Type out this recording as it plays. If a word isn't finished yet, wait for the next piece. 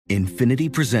Infinity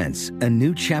presents a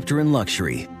new chapter in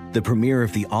luxury, the premiere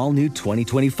of the all-new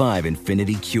 2025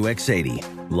 Infinity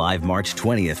QX80, live March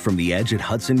 20th from the Edge at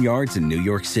Hudson Yards in New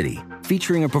York City,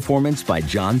 featuring a performance by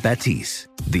John Batiste.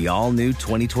 The all-new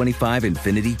 2025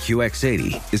 Infinity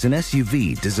QX80 is an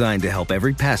SUV designed to help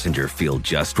every passenger feel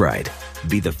just right.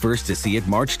 Be the first to see it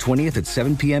March 20th at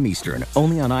 7 p.m. Eastern,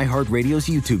 only on iHeartRadio's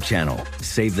YouTube channel.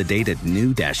 Save the date at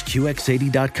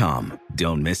new-QX80.com.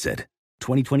 Don't miss it.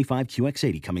 2025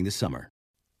 QX80 coming this summer.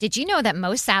 Did you know that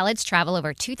most salads travel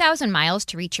over 2,000 miles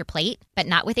to reach your plate? But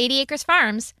not with 80 Acres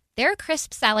Farms. Their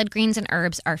crisp salad greens and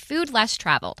herbs are food less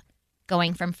traveled,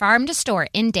 going from farm to store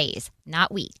in days,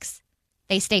 not weeks.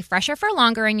 They stay fresher for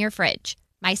longer in your fridge.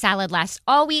 My salad lasts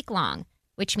all week long,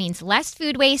 which means less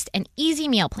food waste and easy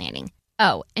meal planning.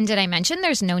 Oh, and did I mention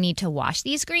there's no need to wash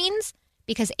these greens?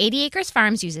 Because 80 Acres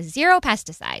Farms uses zero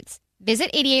pesticides.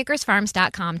 Visit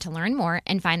 80acresfarms.com to learn more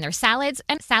and find their salads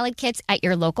and salad kits at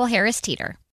your local Harris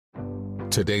Teeter.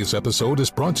 Today's episode is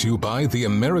brought to you by the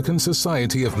American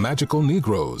Society of Magical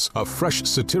Negroes, a fresh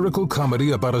satirical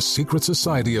comedy about a secret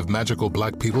society of magical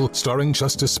black people starring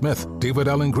Justice Smith, David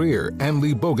Allen Greer, Ann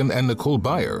Lee Bogan, and Nicole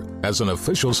Byer. As an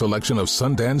official selection of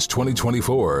Sundance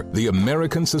 2024, the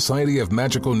American Society of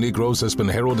Magical Negroes has been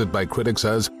heralded by critics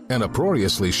as an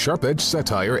uproariously sharp-edged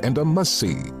satire and a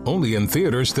must-see. Only in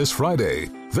theaters this Friday.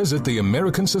 Visit the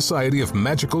American Society of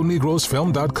Magical Negroes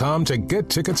Film.com to get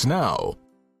tickets now.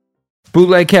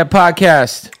 Bootleg Cat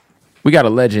Podcast. We got a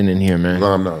legend in here, man. No,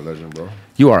 I'm not a legend, bro.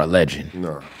 You are a legend.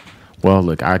 No. Well,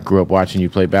 look, I grew up watching you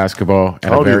play basketball at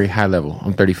a very high level.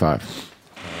 I'm 35.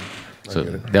 So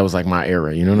that was like my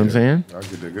era. You know what I'm saying? I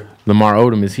could dig it. Lamar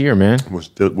Odom is here, man. What's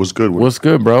good? What's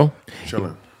good, bro?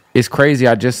 Chilling. It's crazy.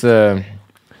 I just so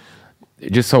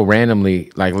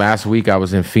randomly, like last week, I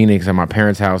was in Phoenix at my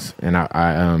parents' house, and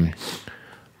I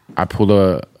pulled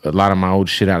a lot of my old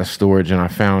shit out of storage, and I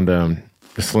found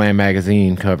the Slam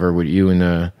magazine cover with you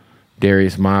and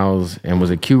Darius Miles, and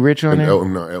was it Q Rich on there?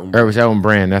 Elton. Or it was Elton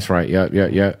Brand, that's right.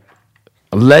 Yep.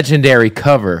 A legendary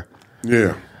cover.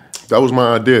 Yeah. That was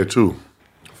my idea, too.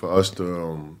 For us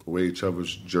to wear each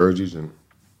other's jerseys and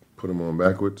put them on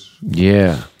backwards.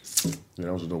 Yeah. Yeah,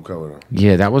 that was a dope cover, though.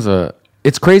 Yeah, that was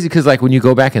it's crazy because, like, when you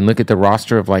go back and look at the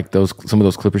roster of, like, some of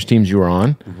those Clippers teams you were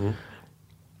on,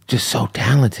 just so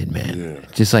talented, man. Yeah.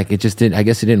 Just like, it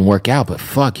didn't work out, but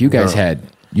fuck, you guys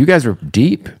were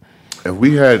deep.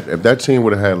 If that team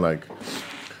would have had like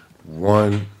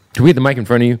one. Can we get the mic in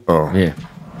front of you? Oh. Yeah.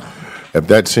 If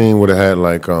that team would have had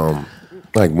like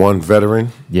one veteran.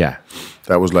 Yeah.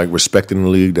 That was like respecting the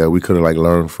league that we could have like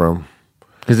learned from.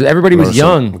 Because everybody was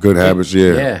young. Good habits,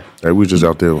 yeah. Yeah. Like, we were just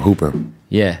out there hooping.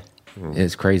 Yeah.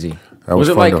 It's crazy. That was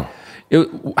fun,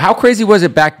 though. How crazy was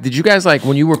it back? Did you guys, like,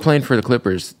 when you were playing for the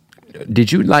Clippers,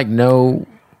 did you, like, know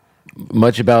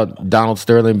much about Donald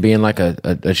Sterling being, like, a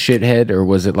shithead? Or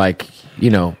was it, like, you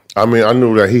know? I mean, I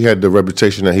knew that he had the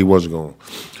reputation that he wasn't going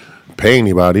to pay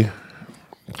anybody.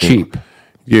 Cheap.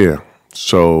 Yeah.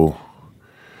 So,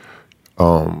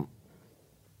 you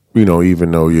know,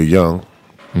 even though you're young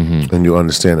and you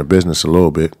understand the business a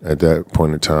little bit at that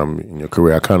point in time in your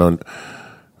career, I kind of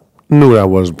knew that I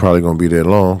wasn't probably going to be there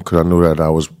long because I knew that I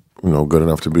was, you know, good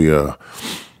enough to be a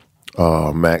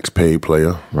max paid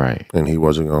player. Right. And he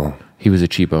wasn't going to. He was a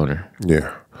cheap owner.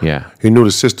 Yeah. Yeah. He knew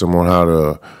the system on how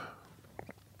to,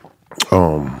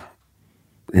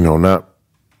 you know, not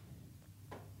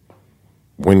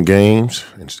win games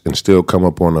and still come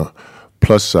up on a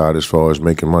plus side as far as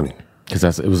making money.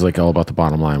 Because it was like all about the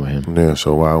bottom line with him. Yeah,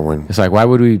 so why win? It's like, why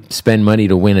would we spend money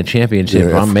to win a championship?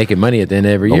 Yeah, I'm making money at the end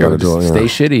of every year. Just stay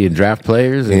shitty and draft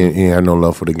players. And he had no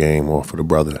love for the game or for the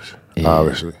brothers,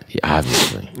 obviously. Yeah,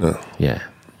 obviously. Yeah.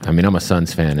 I mean, I'm a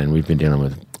Suns fan, and we've been dealing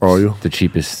with the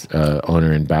cheapest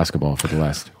owner in basketball for the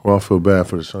last. Well, I feel bad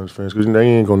for the Suns fans because they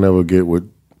ain't going to never get what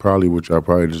I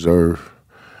probably deserve.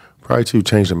 Probably to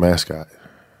change the mascot.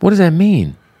 What does that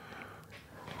mean?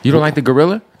 You don't like the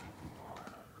gorilla?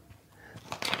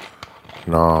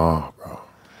 Nah, bro.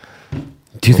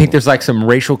 Do you think there's like some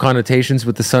racial connotations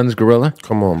with the Suns gorilla?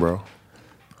 Come on, bro.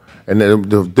 And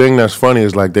the thing that's funny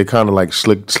is like they kind of like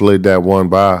slid that one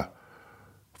by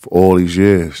for all these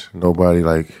years. Nobody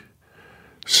like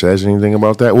says anything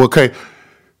about that. Well, okay.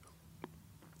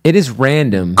 It is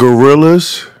random.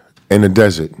 Gorillas in the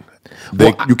desert.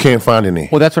 You can't find any.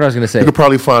 Well, that's what I was going to say. You could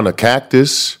probably find a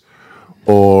cactus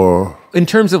or... In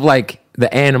terms of like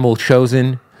the animal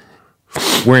chosen...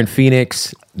 We're in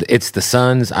Phoenix. It's the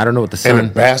Suns. I don't know what the Suns...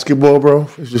 And basketball, bro,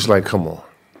 it's just like, come on.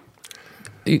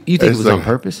 You think it was like, on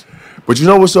purpose? But you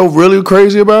know what's so really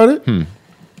crazy about it?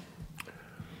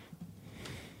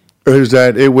 Is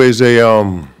that it was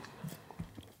a...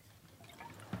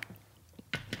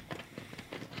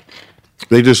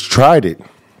 They just tried it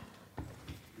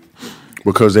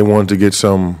because they wanted to get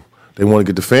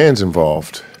the fans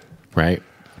involved. Right.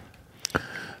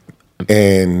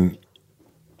 And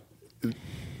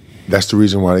that's the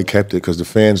reason why they kept it, because the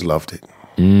fans loved it.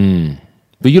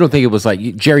 But you don't think it was like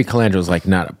Jerry Calandro's like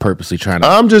not purposely trying to?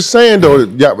 I'm just saying though,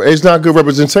 yeah, it's not good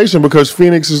representation because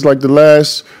Phoenix is like the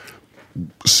last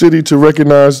city to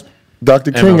recognize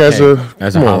Dr. King as a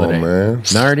holiday. Man.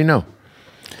 I already know.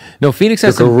 No, Phoenix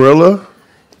has the gorilla.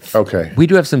 Okay, we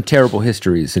do have some terrible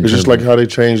histories. It's just like how they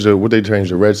changed the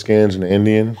Redskins and the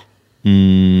Indians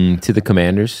to the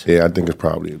Commanders. Yeah, I think it's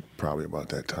probably about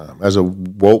that time. As a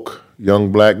woke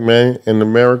young black man in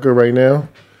America right now,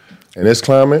 in this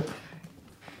climate,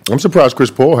 I'm surprised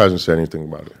Chris Paul hasn't said anything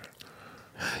about it.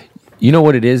 You know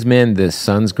what it is, man? The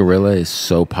Suns gorilla is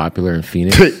so popular in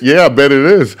Phoenix. Yeah, I bet it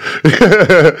is.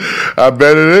 I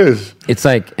bet it is. It's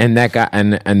like, and that guy,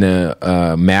 and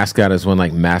the mascot is one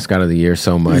like mascot of the year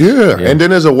so much. Yeah, and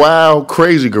then there's a wild,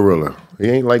 crazy gorilla. He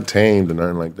ain't like tamed or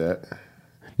nothing like that.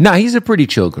 Nah, he's a pretty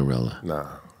chill gorilla. Nah,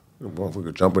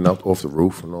 motherfucker jumping out off the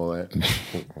roof and all that.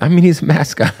 I mean, he's a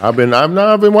mascot. I've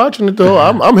been watching it though.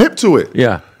 I'm hip to it.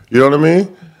 Yeah, you know what I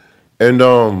mean. And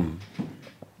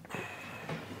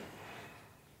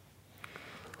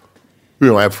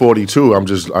at 42, I'm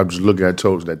just looking at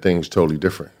that thing's totally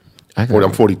different.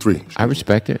 I'm 43. I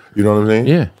respect it. You know what I'm saying?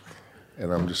 Yeah.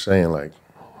 And I'm just saying, like,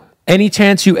 any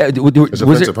chance you it's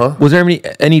offensive, huh? Was there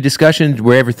any discussion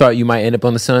where you ever thought you might end up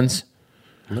on the Suns?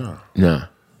 No.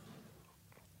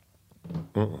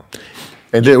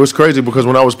 And it was crazy because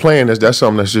when I was playing, that's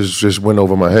something that just went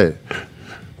over my head.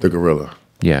 The gorilla.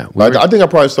 Yeah. I think I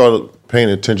probably started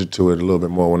paying attention to it a little bit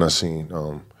more when I seen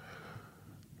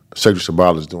Cedric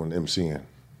Sabalas doing MCing.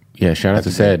 Yeah, shout out to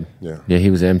Ced. Yeah, he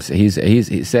was MC.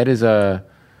 Ced is a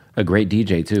great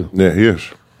DJ too. Yeah, he is.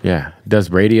 Yeah,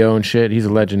 does radio and shit. He's a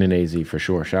legend in AZ for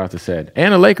sure. Shout out to Ced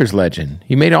and a Lakers legend.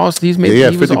 He made all. He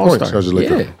had 50 points as a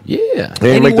Laker. Yeah. He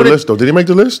didn't make the list though. Did he make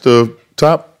the list? The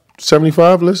top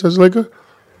 75 list as a Laker?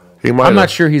 He might. I'm not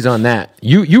sure he's on that.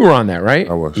 You were on that, right?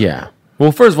 I was. Yeah.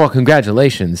 Well, first of all,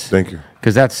 congratulations. Thank you.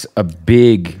 Because that's a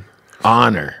big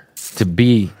honor to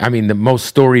be. I mean, the most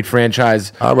storied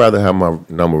franchise. I'd rather have my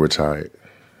number retired.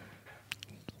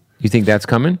 You think that's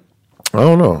coming? I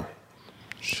don't know.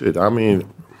 Shit, I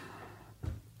mean,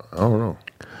 I don't know.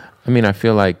 I mean, I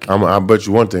feel like I bet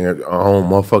you one thing: a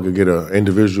motherfucker get an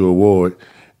individual award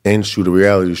and shoot a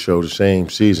reality show the same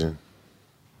season.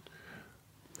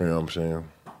 You know what I'm saying?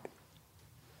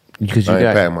 Because I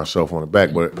ain't patting myself on the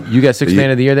back, but you got Sixth Man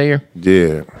of the Year that year.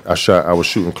 Yeah, I was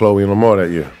shooting Chloe and Lamar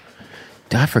that year.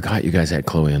 I forgot you guys had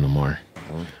Chloe and Lamar.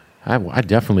 I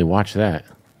definitely watched that.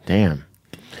 Damn,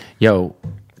 yo,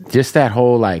 just that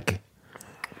whole like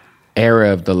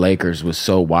era of the Lakers was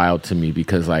so wild to me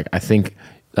because like I think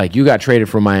like you got traded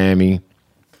from Miami.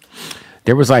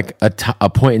 There was like a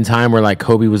point in time where like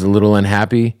Kobe was a little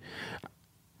unhappy.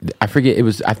 I forget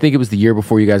I think it was the year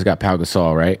before you guys got Pau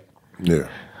Gasol, right? Yeah.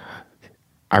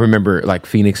 I remember like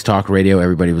Phoenix Talk Radio,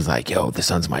 everybody was like, yo, the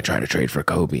Suns might try to trade for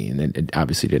Kobe. And then it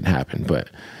obviously didn't happen. But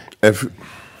if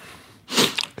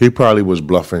he probably was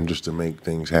bluffing just to make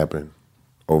things happen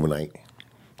overnight.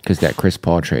 Because that Chris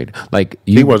Paul trade. Like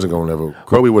he wasn't going to never,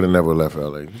 Kobe would have never left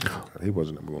LA. He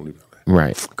wasn't ever going to leave LA.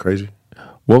 Right. Crazy.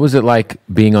 What was it like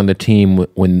being on the team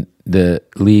when the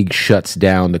league shuts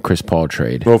down the Chris Paul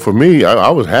trade? Well, for me, I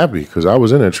was happy because I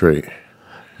was in a trade.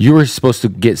 You were supposed to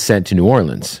get sent to New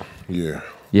Orleans. Yeah.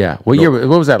 Yeah. What year?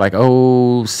 What was that? Like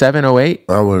 07, 08?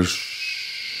 I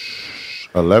was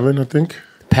 11, I think.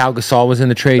 Pau Gasol was in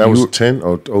the trade. That was 10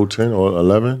 or 010 or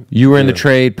 11. You were in the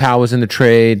trade. Pau was in the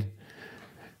trade.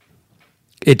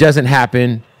 It doesn't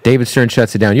happen. David Stern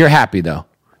shuts it down. You're happy though,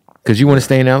 because you want to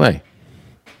stay in LA.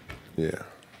 Yeah.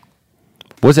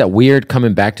 Was that weird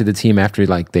coming back to the team after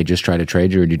like they just tried to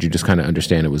trade you, or did you just kind of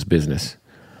understand it was business?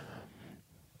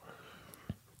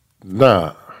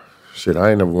 Nah. Shit, I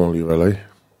ain't never going to leave LA.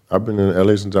 I've been in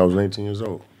LA since I was 18 years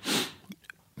old.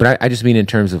 But I just mean in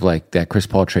terms of like that Chris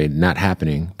Paul trade not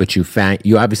happening, but you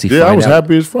obviously find out. Yeah, I was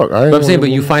happy as fuck. But I'm saying, but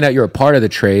you find out you're a part of the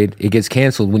trade, it gets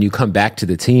canceled when you come back to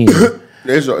the team.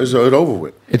 It's over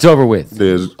with. It's over with.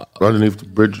 There's underneath the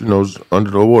bridge, it's under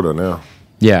the water now.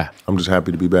 Yeah. I'm just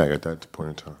happy to be back at that point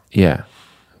in time. Yeah.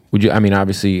 Would you, I mean,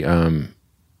 obviously,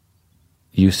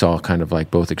 you saw kind of like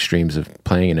both extremes of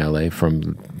playing in LA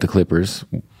from the Clippers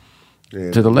to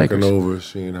the Lakers. Looking over,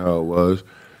 seeing how it was.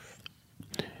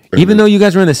 Even though you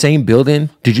guys were in the same building,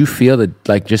 did you feel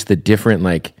just the different,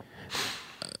 like,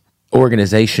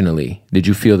 organizationally, did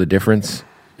you feel the difference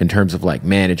in terms of like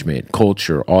management,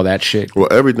 culture, all that shit? Well,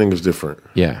 everything is different.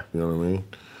 Yeah. You know what I mean?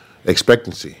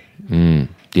 Expectancy.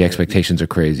 The expectations are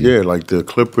crazy. Yeah, like the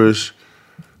Clippers,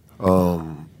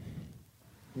 to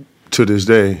this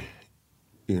day,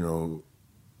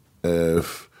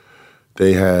 if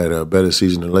they had a better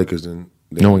season than Lakers, then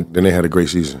they had a great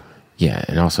season. Yeah,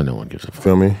 and also no one gives a fuck.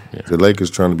 Feel me? Yeah. The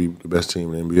Lakers trying to be the best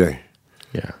team in the NBA.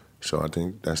 Yeah. So I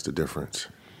think that's the difference.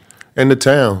 And the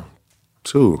town,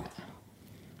 too.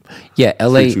 Yeah,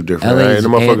 LA. Treat you different. LA The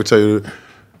motherfucker tell you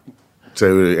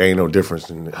there ain't no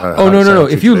difference in how no.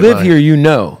 If you live here, you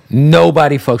know.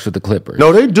 Nobody fucks with the Clippers.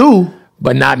 No, they do.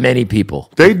 But not many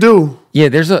people. They do. Yeah,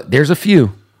 there's a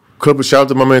few. Clipper, shout out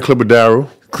to my man Clipper Darryl.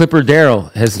 Clipper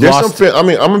Darryl has lost. I'm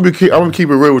gonna keep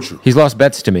it real with you. He's lost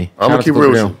bets to me. I'm gonna keep it real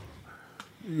with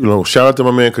you. Shout out to my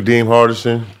man Kadeem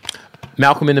Hardison.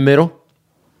 Malcolm in the Middle.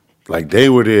 Like they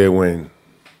were there when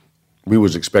we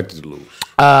was expected to lose.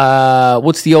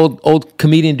 What's the old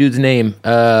comedian dude's name?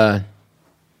 That's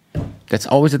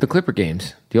always at the Clipper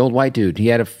games. The old white dude. He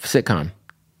had a sitcom.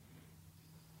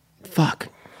 Fuck.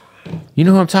 You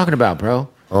know who I'm talking about, bro.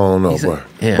 I don't know, bro.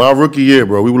 My rookie year,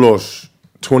 bro, we lost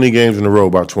 20 games in a row,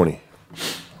 about 20.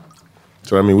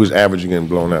 So, I mean, we was averaging getting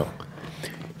blown out.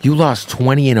 You lost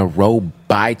 20 in a row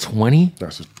by 20?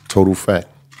 That's a total fact.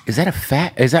 Is that a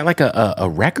fact? Is that like a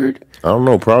record? I don't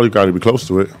know. Probably got to be close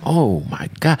to it. Oh, my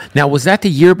God. Now, was that the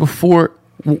year before?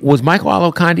 Was Michael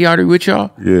Alokondi already with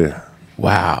y'all? Yeah.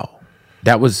 Wow.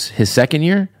 That was his second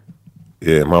year?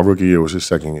 Yeah, my rookie year was his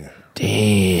second year.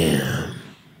 Damn.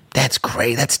 That's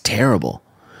great. That's terrible.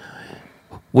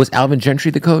 Was Alvin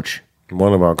Gentry the coach?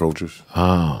 One of our coaches.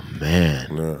 Oh, man.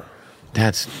 Yeah.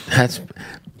 That's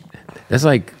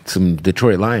like some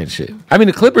Detroit Lions shit. I mean,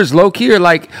 the Clippers low key are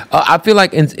like, I feel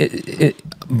like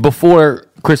before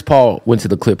Chris Paul went to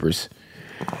the Clippers,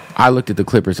 I looked at the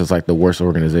Clippers as like the worst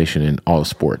organization in all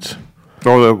sports.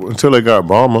 Oh, until they got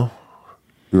Ballmer,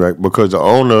 right? Because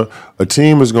a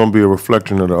team is going to be a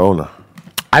reflection of the owner.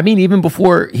 I mean, even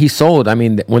before he sold, I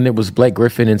mean, when it was Blake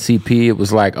Griffin and CP, it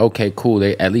was like, okay, cool.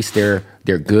 At least they're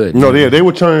good. No, they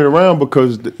were turning it around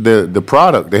because the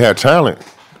product, they had talent.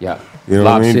 Yeah. You know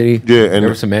Lob what I mean? City. Yeah, and there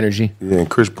was some energy. Yeah, and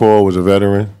Chris Paul was a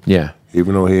veteran. Yeah.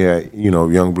 Even though he had,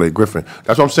 young Blake Griffin.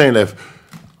 That's what I'm saying.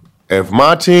 If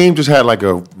my team just had like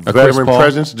a veteran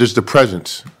presence, just the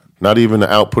presence, not even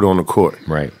the output on the court.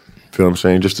 Right. Feel what I'm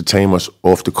saying? Just to tame us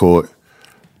off the court,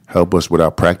 help us with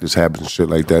our practice habits and shit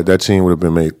like that. That team would have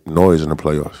been made noise in the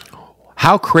playoffs.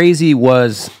 How crazy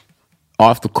was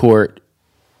off the court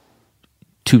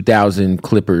 2000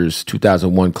 Clippers,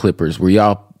 2001 Clippers? Were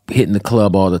y'all hitting the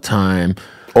club all the time?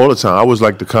 All the time. I was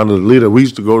like the kind of leader. We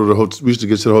used to go to the hotel. We used to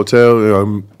get to the hotel.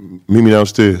 Meet me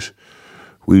downstairs.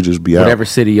 We just be out. Whatever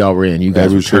city y'all were in, you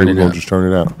guys were turning it out. Just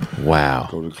turn it out. Wow.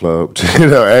 Go to the club.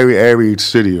 Every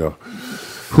city though.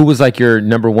 Who was like your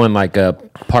number one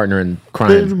partner in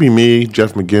crime? It would be me,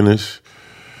 Jeff McGinnis,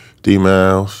 D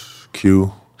Miles,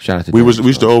 Q. Shout out to we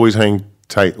used to always hang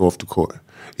tight off the court.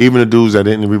 Even the dudes that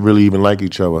didn't really even like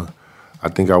each other, I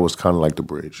think I was kind of like the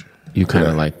bridge. You kind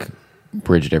of like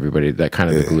bridged everybody. That kind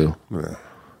of the glue. Yeah.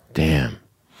 Damn.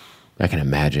 I can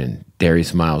imagine.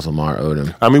 Darius Miles, Lamar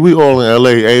Odom. I mean, we all in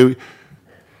L.A.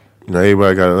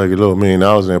 Everybody got like a little $1 million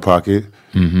in their pocket.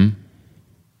 Mm-hmm.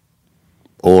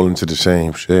 All into the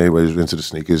same shit. Everybody's into the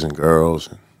sneakers and girls.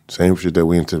 And same shit that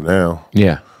we into now.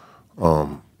 Yeah.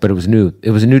 But it was new.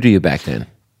 It was new to you back then.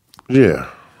 Yeah.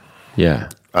 Yeah.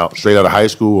 Straight out of high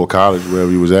school or college,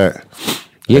 wherever you was at.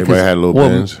 Yeah, everybody had little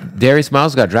pins. Darius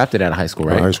Miles got drafted out of high school,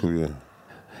 right? High school, yeah.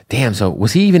 Damn, so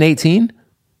was he even 18?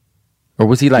 Or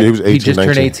was he like, he was 18, he just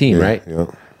 19, turned 18, yeah, right? Yeah.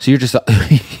 So you're just...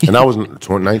 And I was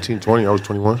 19, 20, I was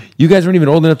 21. You guys weren't even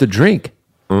old enough to drink?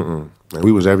 Mm-mm. And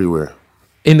we was everywhere.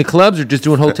 In the clubs or just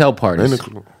doing hotel parties?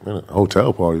 In the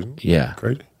hotel parties. Yeah.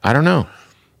 Crazy. I don't know.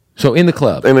 So in the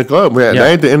club. In the club, man. Yeah.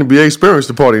 That ain't the NBA experience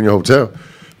to party in your hotel.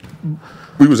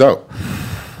 We was out.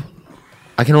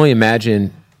 I can only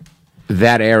imagine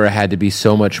that era had to be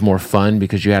so much more fun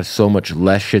because you had so much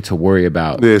less shit to worry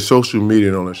about. Yeah, social media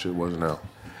and all that shit wasn't out.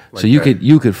 Like so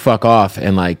you could fuck off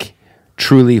and like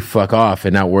truly fuck off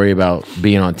and not worry about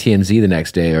being on TMZ the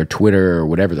next day or Twitter or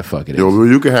whatever the fuck it is. Yo,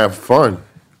 you can have fun.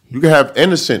 You can have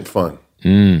innocent fun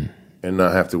and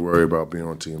not have to worry about being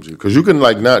on TMZ because you can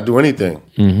like not do anything.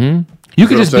 Mm-hmm. You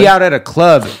could just be out at a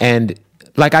club and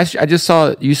like I just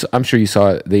saw you. I'm sure you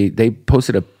saw it. They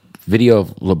posted a video of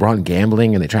LeBron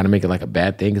gambling and they trying to make it like a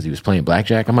bad thing because he was playing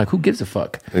blackjack. I'm like, who gives a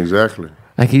fuck? Exactly.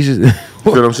 Like he's just.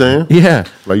 You know what I'm saying? Yeah.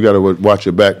 Like you got to watch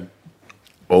your back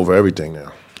over everything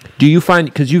now. Do you find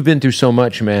because you've been through so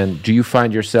much, man? Do you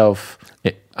find yourself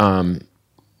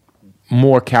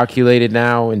more calculated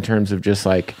now in terms of just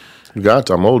like?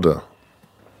 I'm older.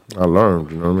 I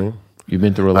learned. You know what I mean? You've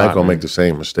been through a lot. I ain't gonna man. make the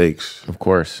same mistakes. Of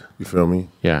course. You feel me?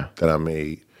 Yeah. That I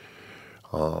made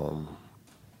when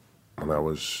I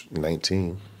was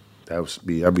 19.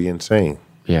 I'd be insane.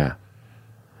 Yeah.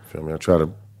 You feel me? I try to,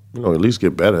 at least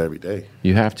get better every day.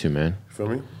 You have to, man. You feel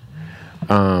me?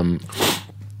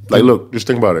 Like, look, just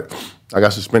think about it. I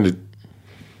got suspended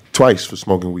twice for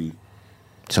smoking weed.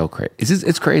 So crazy.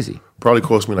 It's crazy. Probably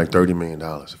cost me like $30 million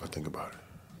if I think about it.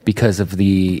 Because of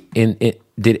did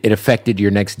it affected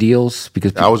your next deals?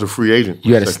 Because I was a free agent.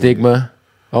 You had a stigma.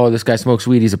 Oh, this guy smokes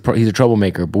weed. He's a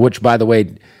troublemaker. But which, by the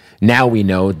way, now we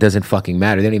know it doesn't fucking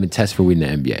matter. They don't even test for weed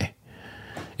in the NBA.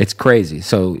 It's crazy.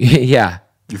 So yeah.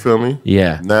 You feel me?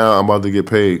 Yeah. Now I'm about to get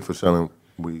paid for selling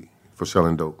weed, for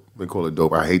selling dope. They call it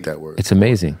dope. I hate that word. It's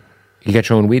amazing. You got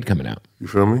your own weed coming out. You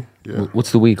feel me? Yeah.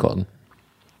 What's the weed called?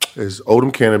 It's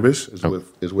Odom Cannabis.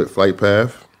 It's with Flight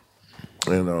Path.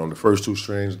 And the first 2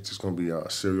 strains, it's just going to be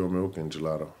cereal milk and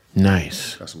gelato.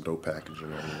 Nice. Got some dope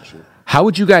packaging on it and shit. How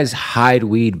would you guys hide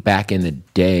weed back in the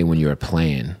day when you were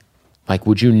playing? Like,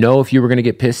 would you know if you were going to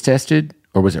get piss tested?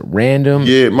 Or was it random?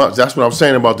 Yeah, that's what I'm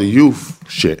saying about the youth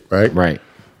shit, right? Right.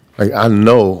 Like, I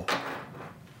know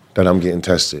that I'm getting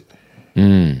tested.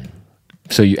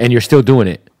 So you're still doing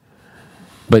it.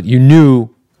 But you knew,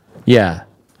 yeah.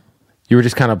 You were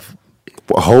just kind of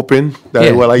hoping that,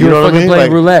 you know were what I mean?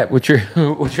 playing roulette with your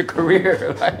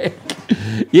career. Like,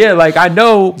 yeah, like I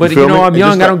know, but I'm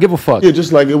young. I don't give a fuck. Yeah,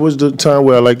 just like it was the time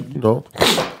where I like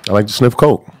to sniff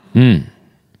coke.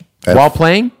 While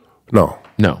playing? No.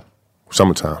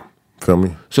 Summertime. Feel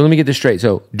me? So let me get this straight.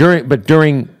 So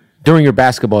during your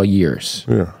basketball years.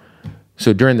 Yeah.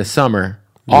 So during the summer,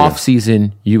 off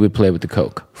season, you would play with the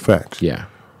coke. Facts. Yeah.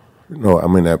 No, I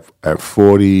mean at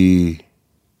 43.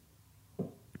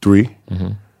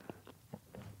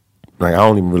 Like I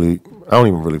don't even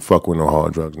really fuck with no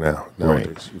hard drugs nowadays. Right.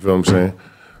 You feel what I'm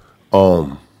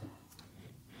saying?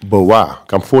 But why?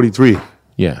 I'm 43.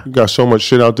 Yeah. You got so much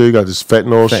shit out there. You got this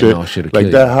fentanyl shit.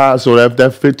 Like that high. So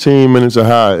that 15 minutes of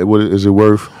high, is it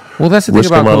worth? Well, that's the thing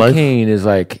about cocaine is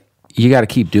like you got to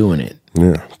keep doing it.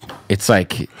 Yeah. It's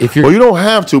like if you're. Well, you don't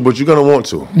have to, but you're gonna want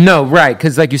to. No, right?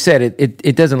 Because like you said,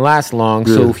 it doesn't last long.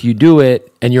 Yeah. So if you do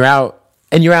it and you're out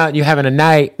and you're having a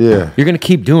night, you're gonna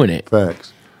keep doing it.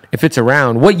 Facts. If it's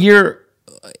around, what year?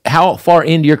 How far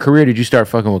into your career did you start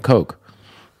fucking with coke?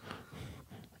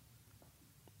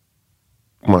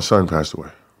 My son passed away.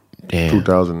 Damn.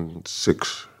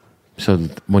 2006. So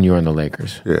when you were in the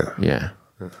Lakers. Yeah.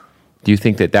 Do you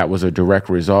think that was a direct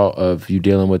result of you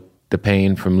dealing with the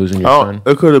pain from losing your son?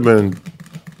 It could have been.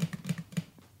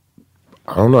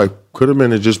 I don't know. It could have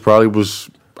been. It just probably was.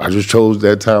 I just chose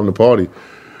that time to party.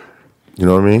 You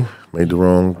know what I mean? Made the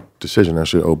wrong decision. That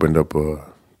shit opened up a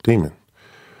demon.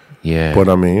 Yeah. But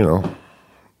I mean,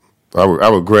 I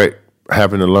regret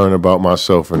having to learn about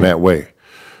myself in that way.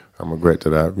 I regret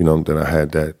that I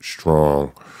had that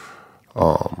strong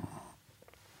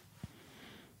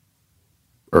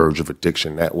urge of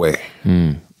addiction that way.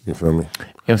 You feel me?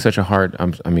 It's such a hard.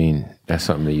 I mean, that's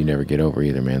something that you never get over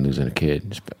either, man. Losing a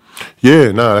kid.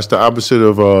 Yeah, that's the opposite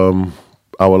of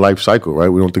our life cycle, right?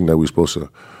 We don't think that we're supposed to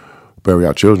bury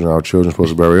our children. Our children are supposed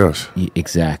to bury us.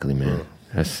 Exactly, man.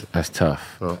 That's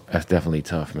tough. That's definitely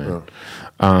tough, man.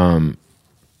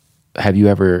 Have you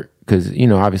ever? Because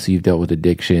obviously you've dealt with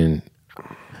addiction.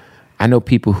 I know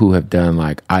people who have done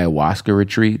like ayahuasca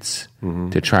retreats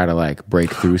to try to like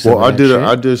break through. I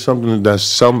did something that's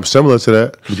similar to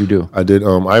that. What'd you do? I did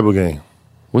ibogaine.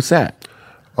 What's that?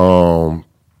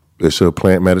 It's a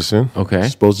plant medicine. Okay,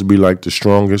 it's supposed to be like the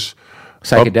strongest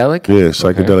psychedelic.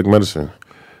 Psychedelic medicine.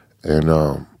 And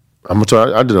I'm gonna tell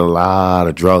you, I did a lot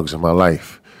of drugs in my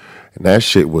life, and that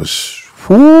shit was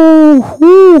whoo.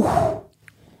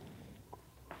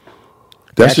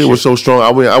 That shit was so strong.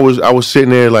 I was sitting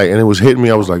there like, and it was hitting me.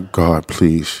 I was like, God,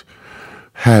 please,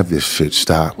 have this shit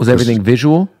stop. Was everything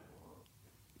visual?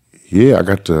 Yeah, I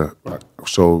got to.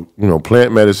 So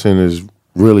plant medicine is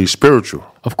really spiritual.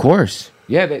 Of course.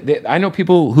 Yeah, I know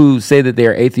people who say that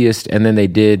they're atheist and then they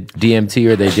did DMT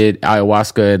or they did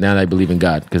ayahuasca and now they believe in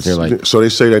God because they're like. So they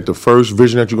say that the first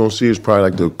vision that you're gonna see is probably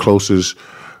like the closest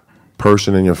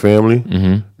person in your family.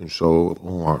 Mm-hmm. And so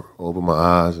I opened my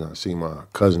eyes and I see my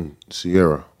cousin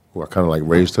Sierra, who I kind of like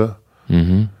raised her.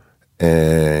 Mm-hmm.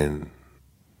 And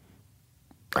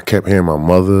I kept hearing my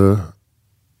mother's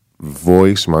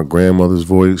voice, my grandmother's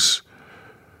voice,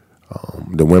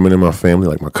 the women in my family,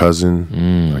 like my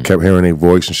cousin. I kept hearing their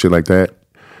voice and shit like that.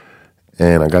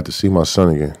 And I got to see my son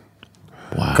again.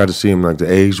 Wow. I got to see him like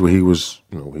the age where he was,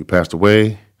 he passed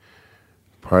away.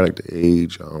 Probably like the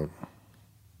age,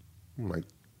 like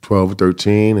 12 or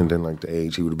 13, and then like the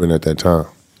age he would have been at that time.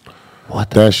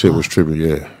 What? That shit was trippy,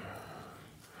 yeah.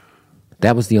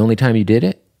 That was the only time you did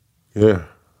it? Yeah.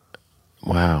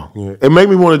 Wow. Yeah. It made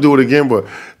me want to do it again, but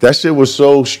that shit was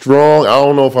so strong. I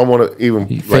don't know if I want to even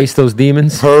face those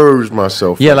demons. Purge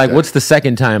myself. Yeah, like what's the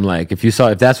second time like? If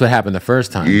that's what happened the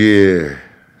first time. Yeah.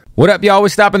 What up, y'all? We're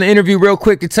stopping the interview real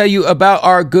quick to tell you about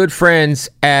our good friends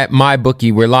at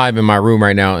MyBookie. We're live in my room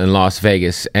right now in Las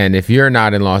Vegas. And if you're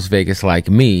not in Las Vegas like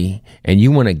me and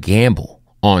you want to gamble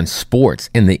on sports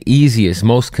in the easiest,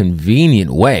 most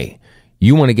convenient way,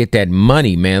 you want to get that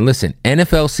money, man. Listen,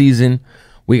 NFL season,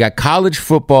 we got college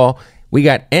football, we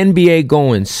got NBA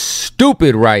going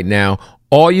stupid right now.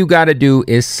 All you got to do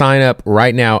is sign up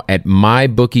right now at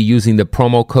MyBookie using the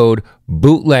promo code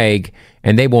BOOTLEG,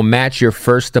 and they will match your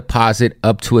first deposit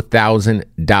up to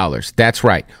 $1,000. That's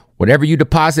right. Whatever you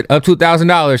deposit up to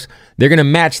 $1,000, they're going to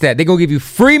match that. They're going to give you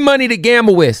free money to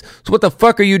gamble with. So what the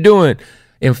fuck are you doing?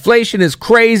 Inflation is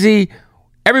crazy.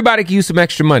 Everybody can use some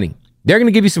extra money. They're going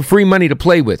to give you some free money to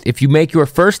play with. If you make your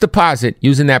first deposit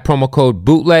using that promo code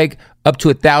BOOTLEG up to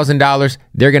 $1,000,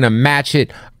 they're going to match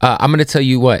it. I'm going to tell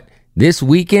you what. This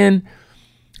weekend,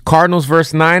 Cardinals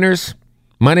versus Niners,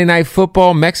 Monday Night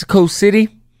Football, Mexico City.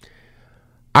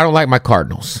 I don't like my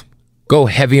Cardinals. Go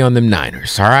heavy on them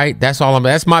Niners, all right? That's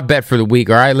my bet for the week,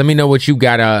 all right? Let me know what you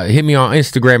got. Hit me on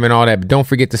Instagram and all that, but don't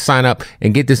forget to sign up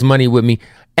and get this money with me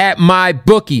at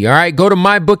MyBookie, all right? Go to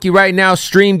MyBookie right now,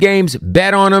 stream games,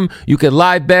 bet on them. You could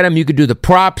live bet them. You could do the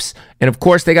props. And, of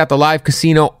course, they got the live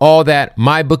casino, all that.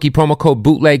 MyBookie, promo code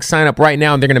BOOTLEG. Sign up right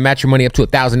now, and they're going to match your money up to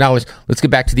 $1,000. Let's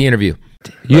get back to the interview.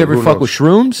 You ever fuck with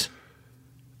shrooms?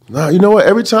 Nah, you know what?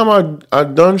 Every time I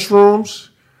done shrooms,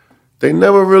 they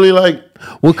never really like...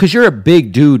 Well, because you're a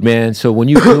big dude, man. So when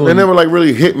you they never like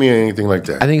really hit me or anything like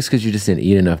that. I think it's because you just didn't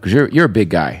eat enough, because you're a big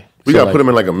guy. We got to put them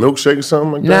in like a milkshake or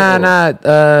something like that?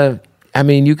 Nah. I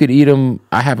mean, you could eat them.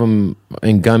 I have them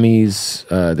in gummies.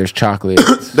 There's chocolate.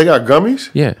 They got gummies?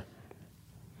 Yeah.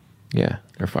 Yeah,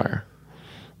 they're fire.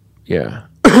 Yeah.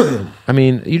 I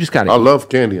mean, you just got to... I love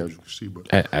candy, as you can see.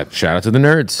 But shout out to the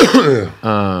nerds.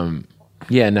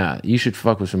 You should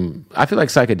fuck with some... I feel like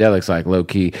psychedelics, like,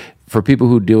 low-key, for people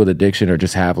who deal with addiction or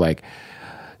just have, like,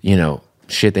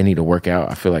 shit they need to work out,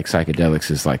 I feel like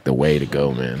psychedelics is like the way to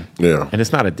go, man. Yeah. And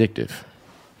it's not addictive.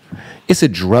 It's a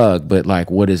drug, but like,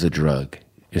 what is a drug?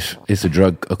 It's a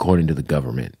drug according to the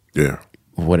government. Yeah.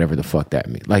 Whatever the fuck that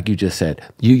means. Like you just said,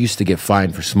 you used to get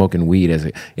fined for smoking weed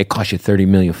it cost you $30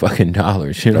 million fucking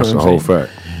dollars. You know That's what the I'm whole saying?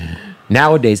 fact.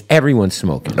 Nowadays, everyone's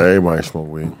smoking. Everybody smoke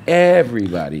weed.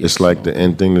 Everybody. It's like the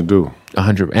end thing to do.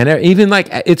 100. And even like,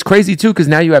 it's crazy too, because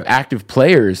now you have active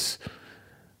players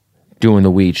doing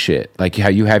the weed shit, like how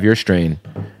you have your strain.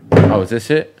 Oh, is this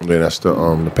it? Yeah, that's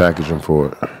the packaging for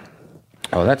it.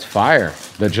 Oh, that's fire.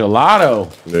 The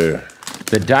gelato. Yeah.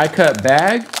 The die cut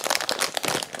bag.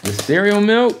 The cereal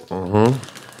milk.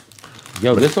 Mm-hmm.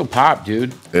 Yo, this will pop,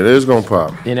 dude. It is gonna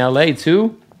pop in LA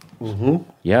too. Mm-hmm.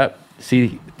 Yep.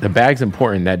 See, the bag's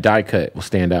important. That die cut will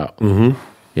stand out. Mm-hmm.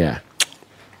 Yeah.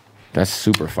 That's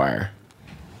super fire.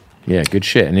 Yeah, good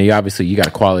shit. And then you got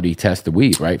to quality test the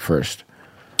weed, right, first.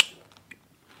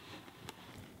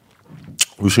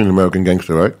 We've seen American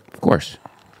Gangster, right? Of course.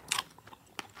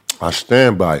 I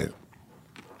stand by it.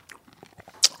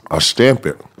 I stamp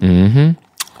it. Mm-hmm.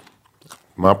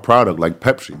 My product, like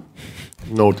Pepsi.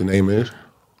 You know what the name is?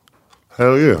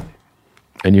 Hell yeah.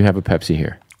 And you have a Pepsi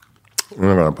here. I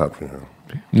got a Pepsi here.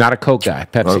 Not a Coke guy,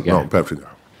 Pepsi guy. No, Pepsi guy.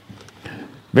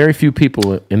 Very few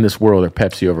people in this world are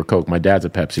Pepsi over Coke. My dad's a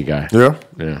Pepsi guy. Yeah?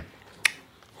 Yeah.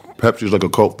 Pepsi's like a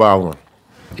Coke following.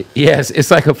 Yes,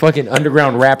 it's like a fucking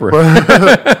underground rapper.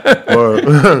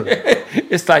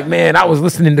 It's like, man, I was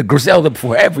listening to Griselda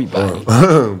before everybody.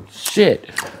 Shit.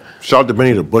 Shout out to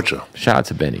Benny the Butcher. Shout out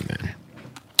to Benny, man.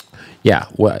 Yeah.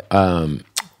 What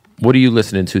are you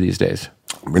listening to these days?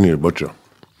 Benny the Butcher.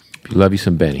 Love you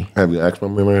some Benny. Have you asked my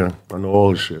man? I know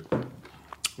all this shit.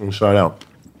 Shout out.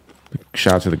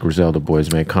 Shout out to the Griselda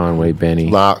boys, man. Conway, Benny.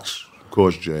 Locks. Of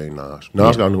course, Jay, Nas.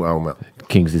 Nas got a new album out.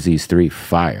 King's Disease 3,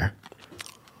 fire.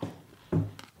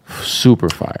 Super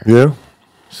fire. Yeah?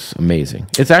 It's amazing.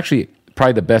 It's actually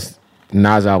probably the best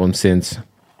Nas album since,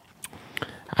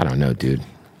 I don't know, dude.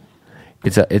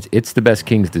 It's the best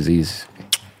King's Disease.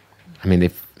 I mean,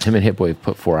 him and Hit Boy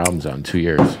put 4 albums out in 2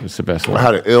 years. It's the best one. I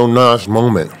had an ill Nas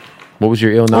moment. What was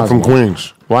your ill Nas I'm from moment?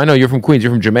 Queens. Well, I know you're from Queens.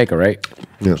 You're from Jamaica, right?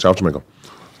 Yeah, South Jamaica.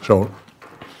 So,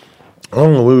 I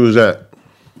don't know where we was at.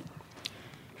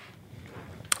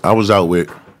 I was out with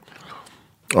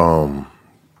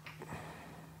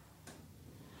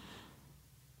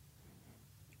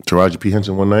Taraji P.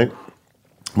 Henson one night.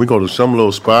 We go to some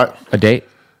little spot. A date?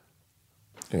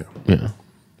 Yeah. Yeah.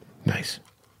 Nice.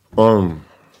 What'd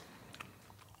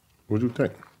you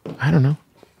think? I don't know.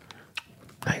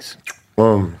 Nice.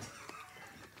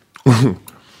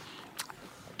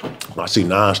 I see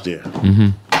Nas there.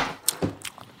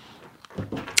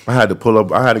 I had to pull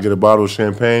up. I had to get a bottle of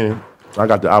champagne. I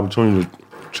got the opportunity to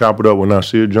chop it up with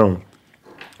Nasir Jones,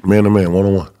 man to man,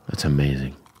 1-on-1. That's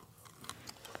amazing.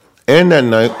 And that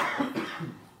night,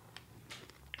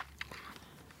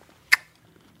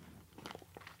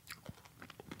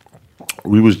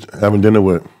 we was having dinner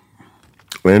with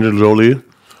Angelina Jolie,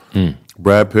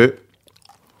 Brad Pitt,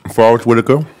 Forrest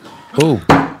Whitaker. Ooh.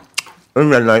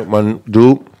 And that night, my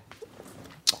dude,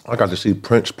 I got to see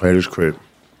Prince play at his crib.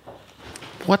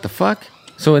 What the fuck?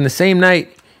 So in the same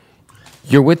night,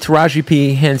 you're with Taraji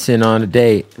P. Henson on a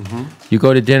date. You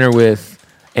go to dinner with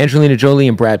Angelina Jolie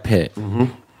and Brad Pitt.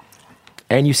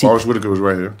 And you see... Forrest Whitaker was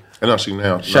right here. And I see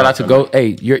now. Shout out to Ghost...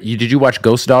 Hey, did you watch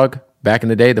Ghost Dog back in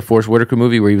the day? The Forrest Whitaker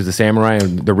movie where he was the samurai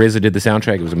and the RZA did the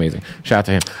soundtrack? It was amazing. Shout out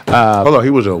to him. Hold on, he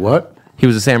was a what? He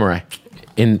was a samurai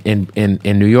in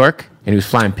New York, and he was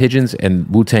flying pigeons, and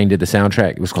Wu-Tang did the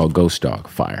soundtrack. It was called Ghost Dog.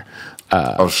 Fire.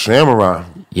 Samurai.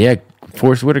 Yeah,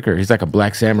 Forrest Whitaker. He's like a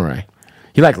black samurai.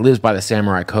 He like lives by the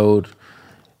samurai code.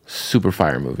 Super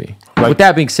fire movie. With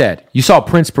that being said, you saw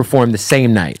Prince perform the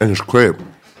same night. In his crib.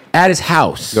 At his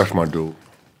house. That's my dude.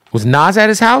 Was Nas at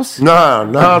his house? Nah,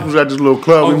 Nas was at this little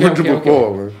club we went to Okay.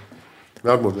 before, man.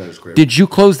 Nas was at his crib. Did you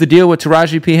close the deal with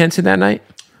Taraji P. Henson that night?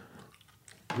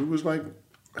 He was like...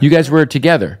 You guys were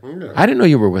together. Yeah. I didn't know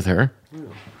you were with her. Yeah.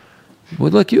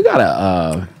 Well, look, you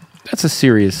got that's a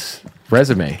serious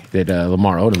resume that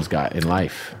Lamar Odom's got in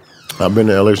life. I've been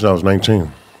to LA since I was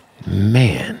 19.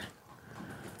 Man.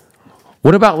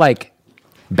 What about like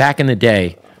back in the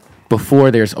day,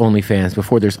 before there's OnlyFans,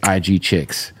 before there's IG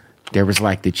chicks, there was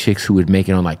like the chicks who would make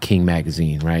it on like King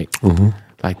Magazine, right?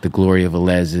 Like the Gloria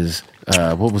Velez's,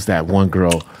 what was that one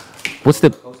girl? What's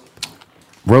the...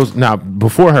 Rose, now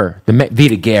before her, the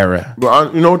Vita Guerra.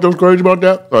 But you know what was crazy about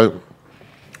that? Like,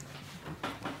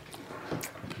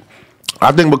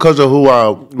 I think because of who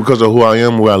I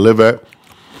am, where I live at,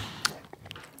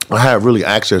 I had really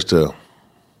access to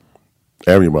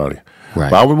everybody.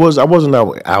 Right. But I wasn't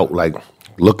out like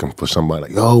looking for somebody.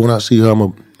 Like, yo, when I see her,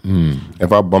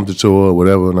 if I bumped into her or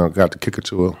whatever, and I got to kick it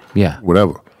to her, Yeah.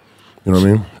 whatever. You know what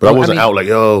I mean? But I wasn't out like,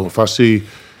 yo, if I see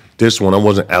this one, I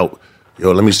wasn't out.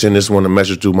 Yo, let me send this one a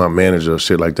message to my manager or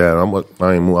shit like that. I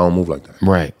don't move like that.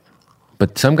 Right.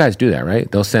 But some guys do that,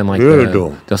 right? They'll send like they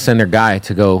do. They'll send their guy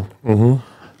to go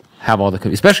have all the...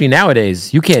 Especially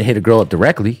nowadays, you can't hit a girl up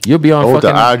directly. You'll be on With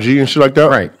fucking... the IG and shit like that?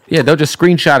 Right. Yeah, they'll just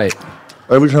screenshot it.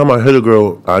 Every time I hit a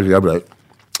girl, IG, I be like,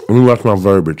 let me watch my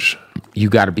verbiage. You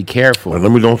got to be careful.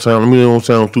 Let me don't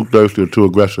sound too thirsty or too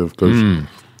aggressive because it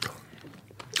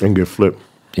can get flipped.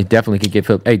 It definitely could get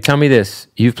flipped. Hey, tell me this.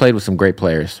 You've played with some great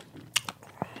players.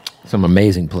 Some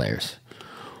amazing players.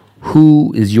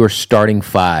 Who is your starting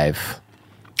 5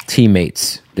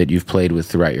 teammates that you've played with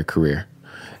throughout your career?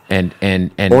 And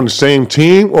On the same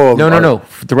team? Or No.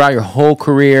 Throughout your whole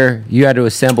career, you had to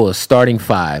assemble a starting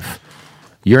 5.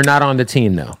 You're not on the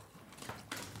team, though.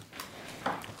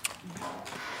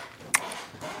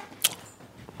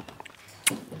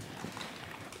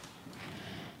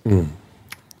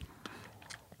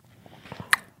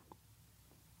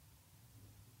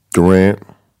 Durant.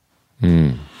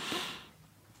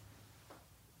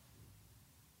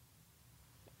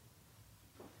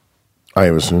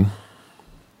 Iverson.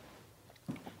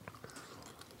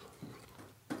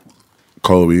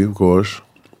 Kobe, of course.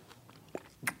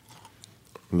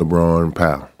 LeBron,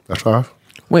 Powell. That's 5?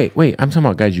 Wait. I'm talking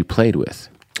about guys you played with.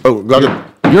 Oh,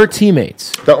 Your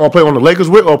teammates that I played on the Lakers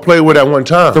with or played with at one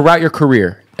time? throughout your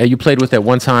career. You played with at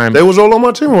one time. They was all on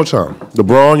my team one time.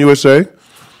 LeBron, USA.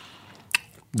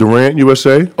 Durant,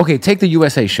 USA. Okay, take the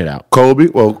USA shit out. Kobe,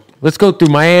 well, Let's go through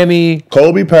Miami,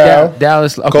 Kobe, Powell.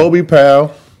 Dallas. Okay. Kobe,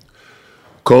 Powell.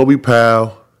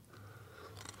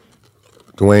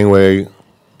 Dwayne Wade.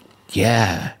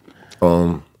 Yeah.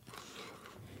 Dirk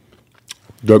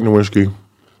Nowitzki.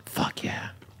 Fuck yeah.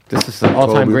 This is an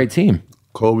all-time Kobe. great team.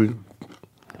 Kobe.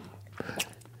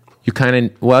 You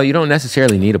you don't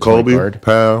necessarily need a point Kobe, guard.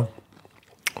 Powell.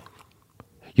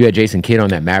 You had Jason Kidd on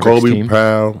that Mavericks Kobe, team.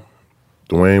 Powell.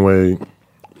 Dwayne Wade.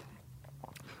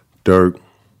 Dirk.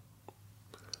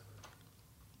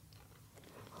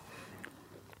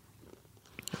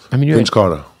 I mean, Vince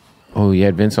Carter. Oh, you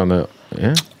had Vince on the...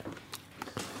 Yeah?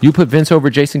 You put Vince over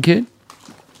Jason Kidd?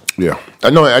 Yeah. I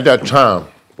know at that time,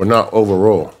 but not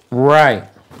overall. Right.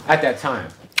 At that time.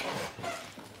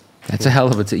 That's a hell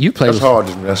of a team. You played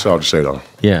That's hard to say, though.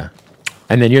 Yeah.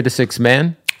 And then you're the 6th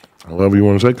man? However you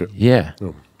want to take it. Yeah.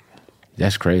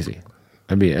 That's crazy.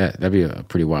 That'd be a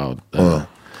pretty wild...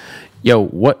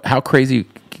 Yo, how crazy...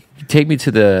 Take me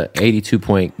to the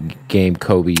 82-point game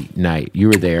Kobe night. You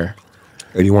were there.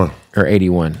 81. Or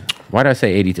 81. Why did I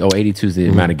say 82? Oh, 82 is the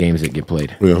amount of games that get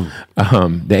played. Yeah.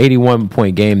 The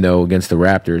 81-point game, though, against the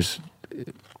Raptors,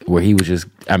 where he was just,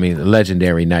 a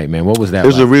legendary night, man. What was that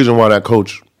There's like? a reason why that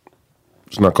coach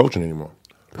is not coaching anymore.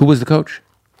 Who was the coach?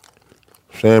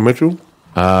 Sam Mitchell.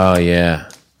 Oh, yeah.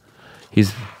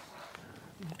 He's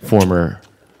former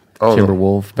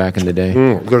Timberwolf back in the day.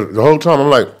 Because the whole time I'm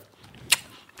like,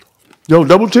 yo,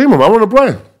 double team him. I want to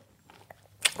play.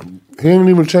 He didn't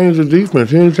even change the defense.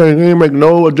 He didn't make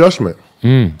no adjustment.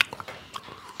 No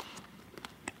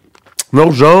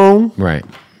zone. Right.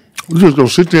 We're just going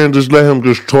to sit there and just let him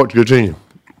just torch your team.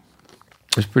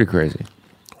 It's pretty crazy.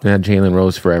 Now, Jalen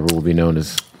Rose forever will be known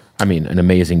as, an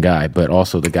amazing guy, but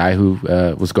also the guy who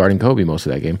was guarding Kobe most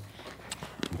of that game.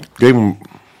 Gave him,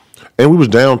 and we was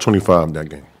down 25 that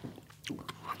game.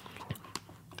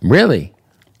 Really?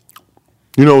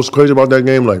 You know what's crazy about that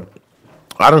game? Like,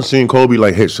 I done seen Kobe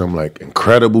hit some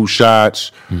incredible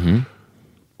shots,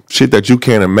 shit that you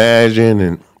can't imagine,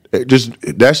 and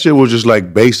that shit was just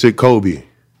basic Kobe.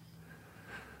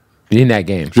 In that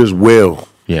game, just will,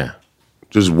 yeah,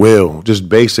 just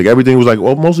basic. Everything was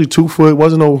mostly 2 foot.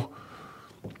 Wasn't no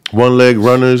one leg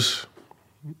runners.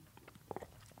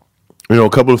 You know, a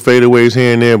couple of fadeaways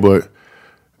here and there, but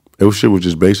it shit was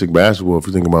just basic basketball. If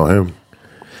you think about him,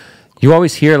 you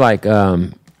always hear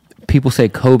people say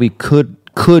Kobe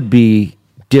could be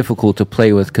difficult to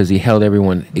play with because he held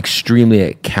everyone extremely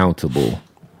accountable.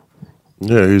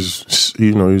 Yeah, he's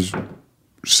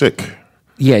sick.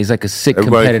 Yeah, he's like a sick,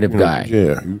 competitive guy.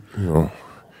 Yeah,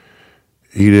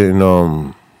 he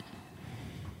didn't.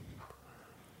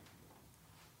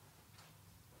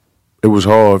 It was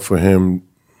hard for him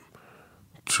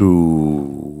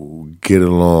to get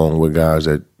along with guys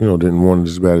that didn't want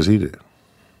it as bad as he did.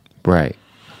 Right.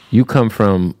 You come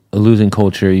from a losing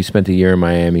culture. You spent a year in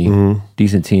Miami.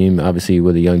 Decent team, obviously,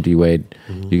 with a young D-Wade.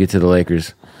 You get to the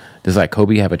Lakers. Does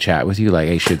Kobe have a chat with you?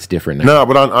 Hey, shit's different now. No,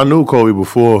 but I knew Kobe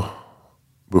before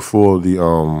we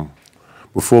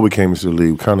came into the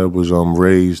league. Kind of was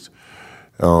raised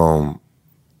in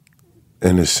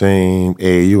the same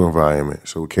AAU environment.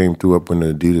 So we came through up in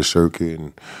the Adidas circuit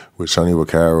and with Sonny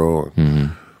Vaccaro.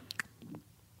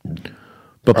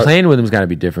 But playing with him's got to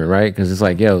be different, right? Because it's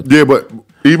yo. Yeah, but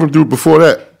even before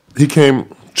that, he came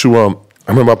to. I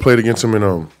remember I played against him in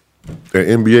an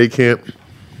NBA camp.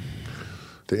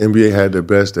 The NBA had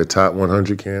their top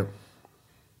 100 camp,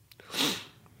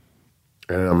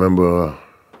 and I remember,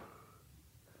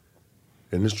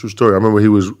 and this is true story. I remember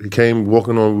he came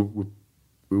walking on.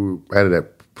 We were at it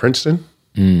at Princeton,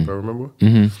 if I remember.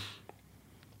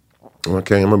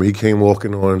 Okay, I remember he came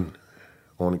walking on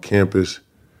the campus. I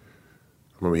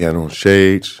remember he had on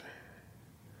shades.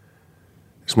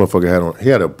 This motherfucker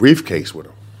had a briefcase with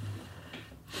him.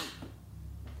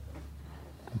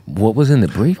 What was in the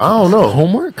briefcase? I don't know.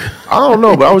 Homework? I don't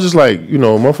know, but I was just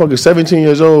motherfucker 17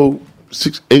 years old,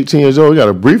 18 years old, he got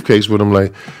a briefcase with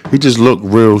him. He just looked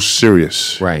real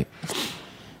serious. Right.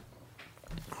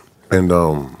 And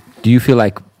do you feel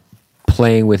like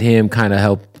playing with him kind of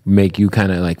helped make you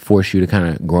kind of force you to kind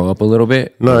of grow up a little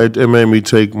bit? No, it made me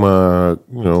take it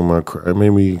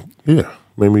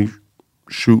made me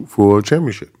shoot for a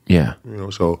championship. Yeah.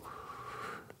 So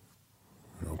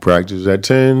practice at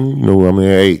 10, I'm at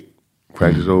 8.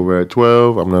 Practice over at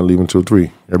 12, I'm not leaving till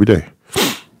 3 every day.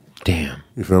 Damn.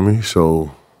 You feel me?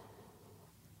 So,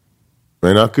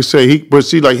 and I could say he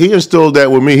instilled that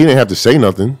with me. He didn't have to say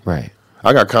nothing. Right.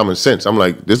 I got common sense. I'm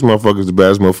this motherfucker's the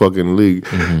baddest motherfucker in the league.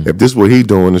 If this is what he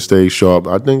doing to stay sharp,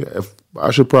 I think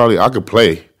I could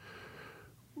play.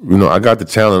 I got the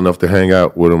talent enough to hang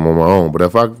out with him on my own. But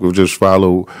if I could just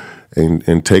follow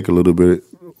and take a little bit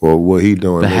or what he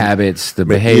doing. The habits, the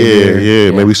behavior.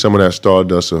 Yeah. Maybe some of that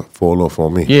stardust will fall off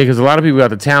on me. Yeah, because a lot of people got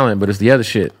the talent, but it's the other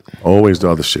shit. Always the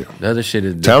other shit. The other shit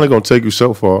is... Talent gonna take you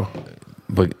so far.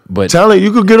 But talent,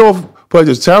 you could get off... But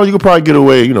just talent, you could probably get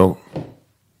away, 3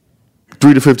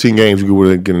 to 15 games, you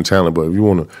could get in talent. But if you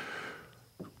want to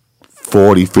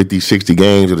 40, 50, 60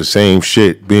 games of the same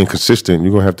shit, being consistent,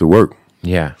 you're going to have to work.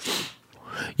 Yeah.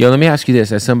 Yo, let me ask you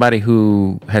this. As somebody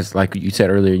who has, like you said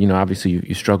earlier, obviously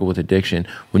you struggle with addiction.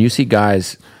 When you see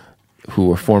guys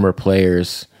who are former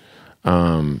players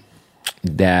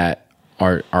that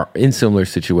are in similar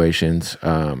situations,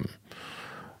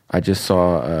 I just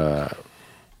saw,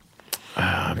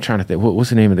 I'm trying to think,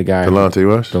 what's the name of the guy? Delonte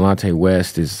West? Delonte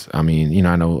West is, I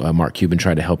know Mark Cuban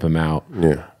tried to help him out.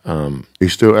 Yeah.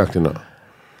 He's still acting up.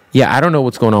 Yeah, I don't know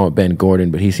what's going on with Ben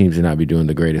Gordon, but he seems to not be doing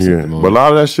the greatest at the moment. But a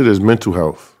lot of that shit is mental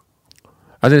health.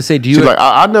 I was going to say, do you... See,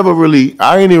 I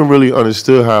ain't even really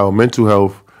understood how mental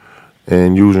health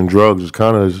and using drugs is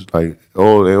kind of like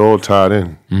they all tied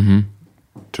in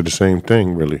to the same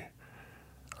thing. Really,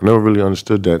 I never really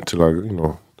understood that till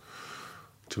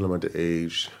I'm at the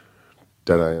age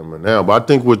that I am now. But I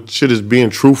think what shit is being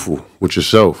truthful with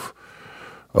yourself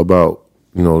about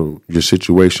your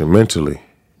situation mentally.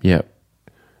 Yeah.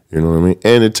 You know what I mean?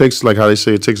 And it takes, like how they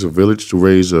say, it takes a village to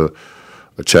raise a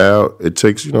child. It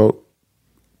takes, knowing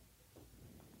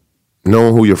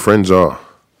who your friends are.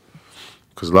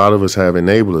 Because a lot of us have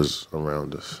enablers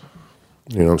around us.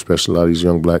 Especially a lot of these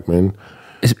young black men.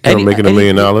 Making $1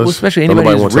 million. Well, especially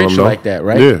anybody who's rich like that,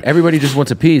 right? Yeah. Everybody just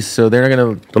wants a piece, so they're not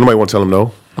going to... Don't nobody want to tell them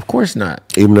no. Of course not.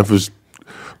 Even if it's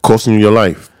costing you your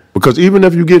life. Because even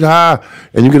if you get high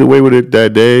and you get away with it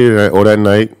that day or that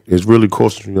night, it's really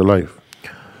costing you your life.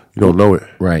 You don't know it.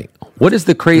 Right. What is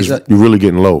the crazy... You're really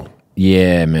getting low.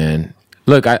 Yeah, man.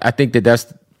 Look, I think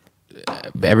that's...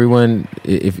 Everyone,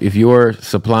 if you're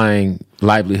supplying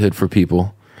livelihood for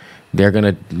people, they're going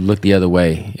to look the other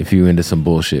way if you're into some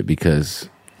bullshit, because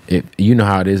you know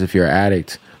how it is if you're an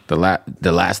addict, the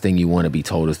last thing you want to be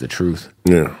told is the truth.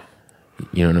 Yeah.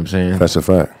 You know what I'm saying? That's a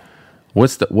fact.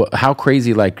 How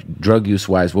crazy, like drug use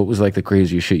wise, what was like the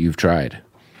craziest shit you've tried?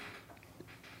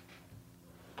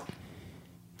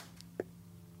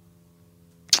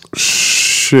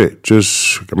 Shit,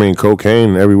 cocaine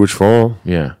in every which form.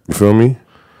 Yeah. You feel me?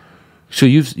 So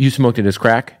you smoked it as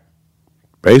crack?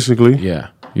 Basically.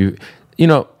 Yeah.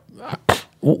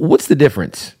 What's the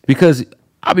difference? Because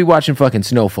I'll be watching fucking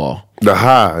Snowfall. The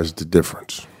high is the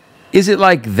difference. Is it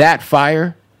like that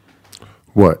fire?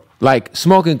 What? Like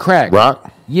smoking crack?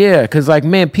 Rock? Yeah, because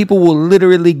people will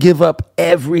literally give up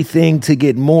everything to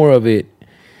get more of it.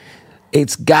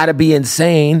 It's got to be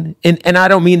insane. And I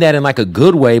don't mean that in like a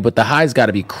good way, but the high's got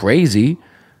to be crazy.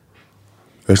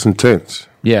 It's intense.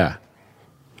 Yeah.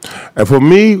 And for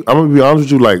me, I'm going to be honest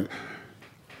with you, like,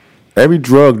 every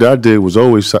drug that I did was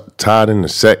always tied into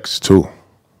sex, too.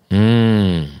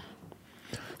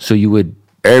 So you would...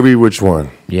 Every which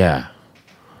one. Yeah.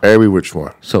 Every which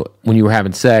one. So when you were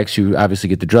having sex, you obviously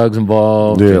get the drugs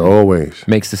involved. Yeah, always.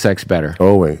 Makes the sex better.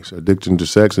 Always. Addiction to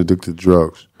sex, addicted to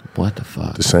drugs. What the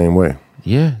fuck? The same way.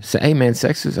 Yeah. So, hey, man,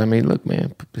 sex is... look,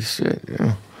 man, shit.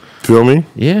 Yeah. Feel me?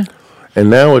 Yeah. And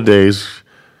nowadays,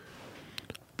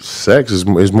 sex is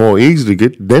more easy to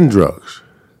get than drugs.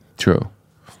 True.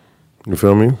 You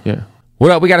feel me? Yeah. What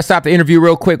up? We got to stop the interview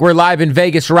real quick. We're live in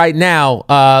Vegas right now.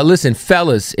 Listen,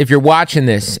 fellas, if you're watching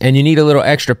this and you need a little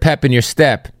extra pep in your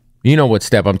step, you know what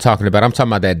step I'm talking about. I'm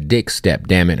talking about that dick step,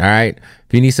 damn it, all right?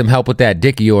 If you need some help with that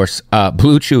dick of yours,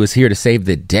 Blue Chew is here to save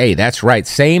the day. That's right.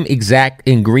 Same exact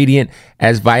ingredient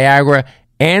as Viagra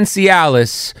and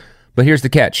Cialis, but here's the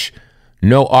catch.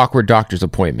 No awkward doctor's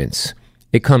appointments.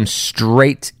 It comes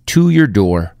straight to your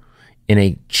door in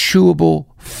a chewable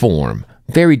form.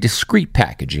 Very discreet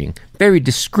packaging, very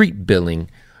discreet billing.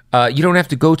 You don't have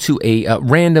to go to a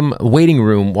random waiting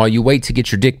room while you wait to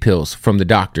get your dick pills from the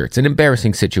doctor. It's an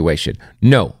embarrassing situation.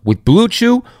 No, with Blue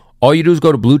Chew, all you do is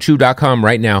go to bluechew.com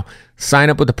right now, sign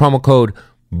up with the promo code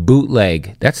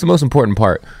BOOTLEG. That's the most important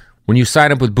part. When you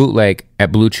sign up with BOOTLEG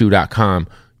at bluechew.com,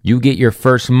 you get your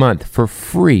first month for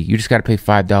free. You just got to pay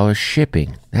 $5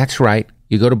 shipping. That's right.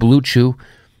 You go to Blue Chew.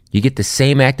 You get the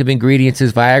same active ingredients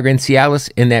as Viagra and Cialis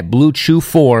in that Blue Chew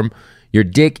form. Your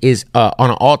dick is on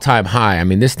an all-time high.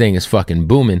 This thing is fucking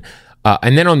booming.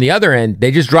 And then on the other end,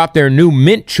 they just dropped their new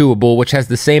Mint Chewable, which has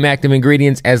the same active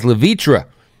ingredients as Levitra,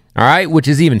 all right, which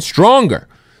is even stronger.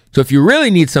 So if you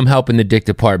really need some help in the dick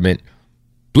department,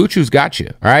 Blue Chew's got you,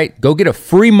 all right? Go get a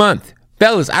free month.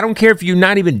 Fellas, I don't care if you're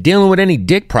not even dealing with any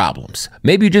dick problems.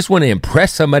 Maybe you just want to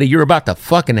impress somebody you're about to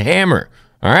fucking hammer,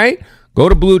 all right? Go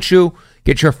to Blue Chew.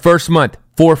 Get your first month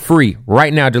for free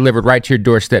right now, delivered right to your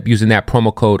doorstep using that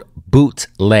promo code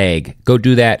BOOTLEG. Go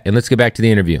do that, and let's get back to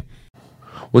the interview.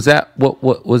 Was that what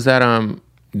was that?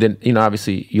 Then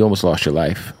obviously you almost lost your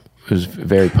life. It was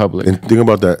very public. And think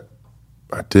about that.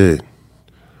 I did,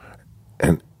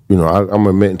 and I'm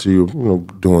admitting to you,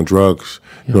 doing drugs,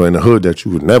 in the hood that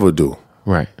you would never do.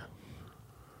 Right.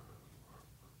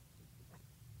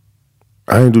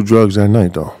 I didn't do drugs that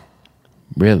night though.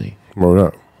 Really? Word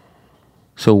up.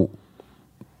 So,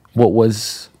 what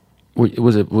was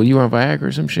it? Were you on Viagra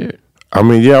or some shit?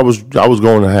 Yeah, I was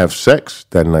going to have sex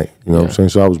that night. You know what I'm saying?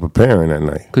 So I was preparing that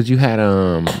night. Because you had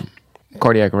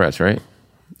cardiac arrest, right?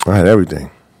 I had everything.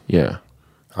 Yeah.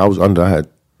 I had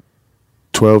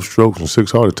 12 strokes and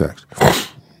 6 heart attacks.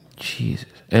 Jesus.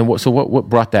 And what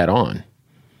brought that on?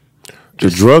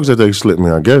 The drugs that they slipped me,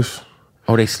 I guess.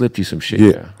 Oh, they slipped you some shit.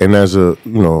 Yeah. And as a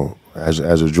as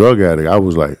a drug addict, I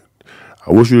was like,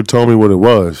 I wish you had told me what it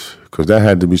was, because that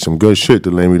had to be some good shit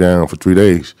to lay me down for 3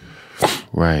 days.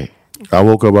 Right. I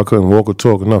woke up, I couldn't walk or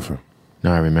talk or nothing.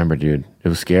 No, I remember, dude. It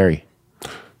was scary.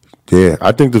 Yeah,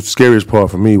 I think the scariest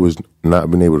part for me was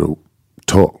not being able to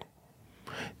talk.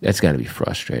 That's got to be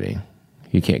frustrating.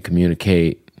 You can't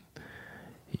communicate.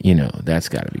 You know, that's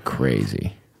got to be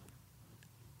crazy.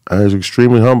 It's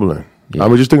extremely humbling. Yeah. I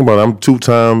mean, just think about it. I'm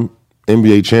 2-time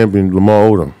NBA champion Lamar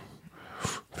Odom.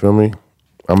 Feel me?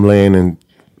 I'm laying and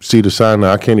see the sign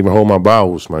now. I can't even hold my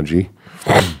bowels, my G.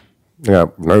 I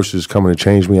got nurses coming to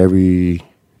change me every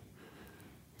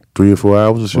 3 or 4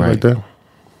 hours or shit like that.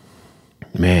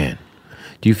 Man,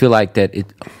 do you feel like that it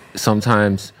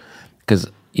sometimes,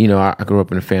 because, you know, I grew up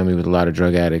in a family with a lot of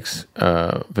drug addicts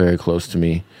very close to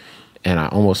me, and I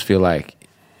almost feel like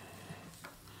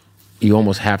you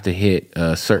almost have to hit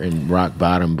a certain rock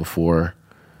bottom before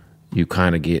you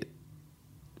kind of get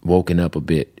woken up a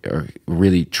bit or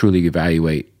really truly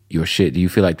evaluate your shit. Do you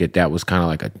feel like that was kind of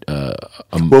like a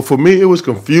Well, for me, it was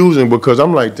confusing because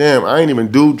I'm like, damn, I ain't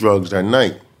even do drugs that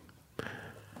night.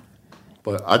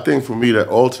 But I think for me, that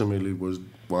ultimately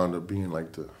wound up being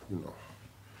like the, you know.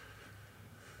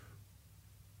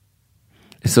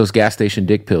 It's those gas station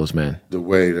dick pills, man. The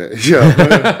way that,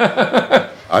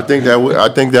 yeah. I think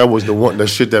that was the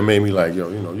shit that made me like, yo,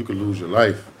 you know, you could lose your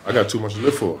life. I got too much to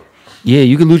live for. Yeah,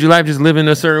 you could lose your life just living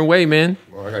a certain way, man.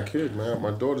 Well, I got kids, man. My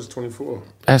daughter's 24.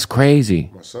 That's crazy.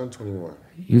 My son's 21.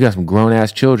 You got some grown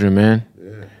ass children, man.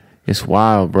 Yeah. It's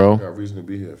wild, bro. I got reason to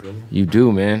be here, feel me? You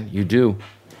do, man. You do.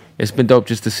 It's been dope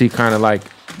just to see kind of like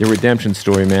the redemption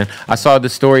story, man. I saw the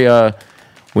story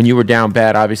when you were down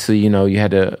bad. Obviously, you know, you had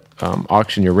to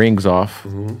auction your rings off,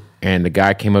 and the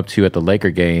guy came up to you at the Laker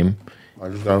game. I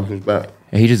just got him his back.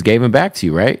 And he just gave him back to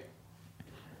you, right?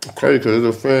 Crazy, because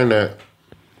there's a friend that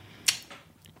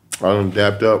I done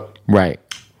dapped up. Right.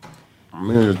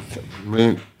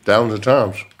 Thousands of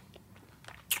times.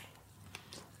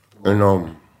 And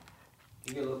You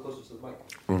get a little closer to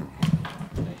the mic.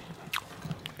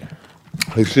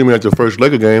 he see me at the first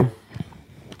Laker game.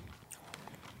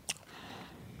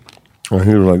 And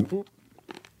he was like,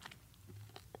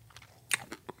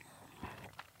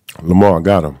 Lamar, I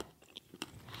got him.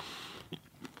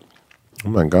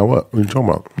 I'm like, got what? What are you talking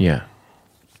about? Yeah.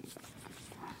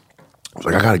 I was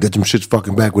like, I gotta get them shits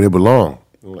fucking back where they belong.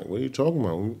 I'm like, what are you talking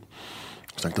about?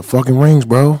 It's like the fucking rings,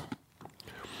 bro.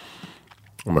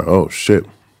 I'm like, oh shit.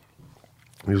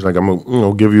 He's like, I'm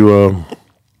gonna give you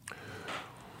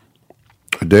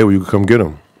a day where you can come get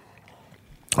them.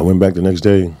 I went back the next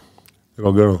day. To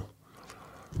go get them.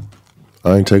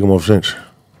 I ain't take them off since.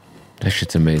 That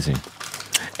shit's amazing.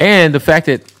 And the fact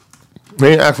that He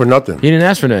ain't ask for nothing. he didn't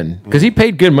ask for nothing. Because he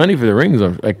paid good money for the rings.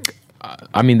 Like,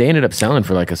 I mean, they ended up selling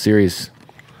for like a serious...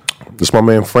 This my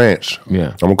man France.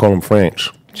 Yeah. I'm gonna call him France.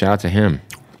 Shout out to him.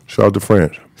 Shout out to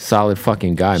France. Solid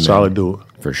fucking guy, man. Solid dude.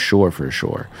 For sure, for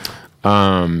sure.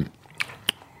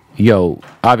 Yo,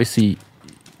 obviously,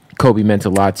 Kobe meant a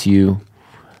lot to you.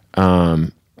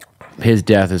 His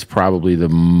death is probably the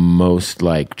most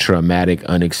like traumatic,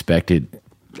 unexpected.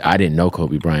 I didn't know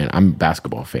Kobe Bryant. I'm a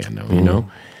basketball fan though, you know?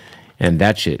 And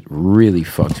that shit really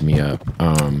fucked me up.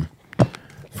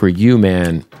 For you,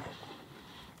 man,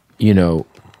 you know,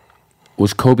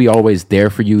 was Kobe always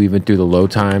there for you even through the low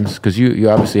times? Because you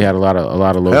obviously had a lot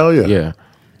of low. Hell yeah. Yeah.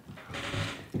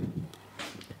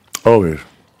 Always.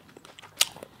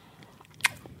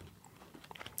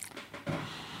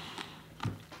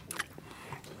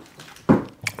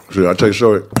 See, I'll tell you a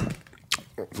story.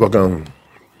 Fucking,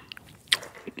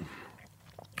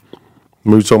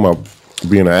 we were talking about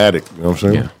being an addict, you know what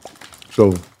I'm saying? Yeah.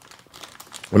 So,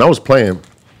 when I was playing,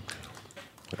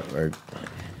 like,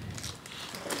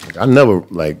 I never,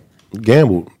 like,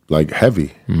 gambled, like,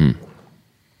 heavy.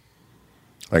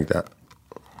 Like that.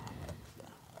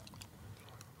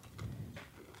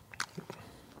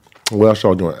 What I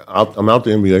started doing, I'm out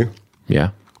the NBA.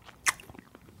 Yeah.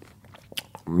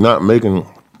 I'm not making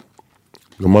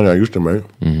the money I used to make.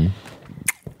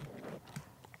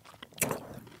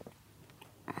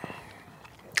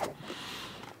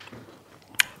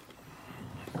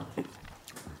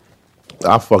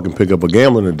 I fucking pick up a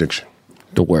gambling addiction.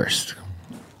 The worst.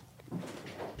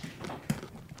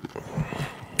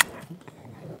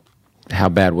 How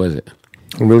bad was it?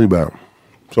 Really bad.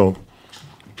 So,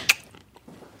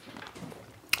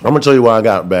 I'm gonna tell you why I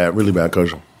got bad, really bad,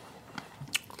 cause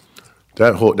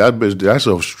that whore, that bitch, that's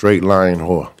a straight lying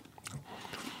whore.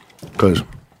 Cause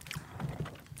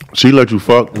she let you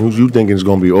fuck, and you thinking it's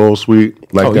gonna be all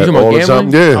sweet like that all the time.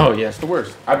 Yeah. Oh yeah, it's the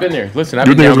worst. I've been there. Listen, I've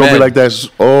You been think it's down gonna be bad. like that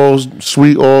all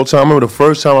sweet all the time? I remember the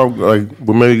first time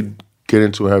we maybe get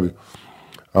into it heavy.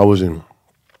 I was in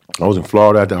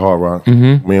Florida at the Hard Rock.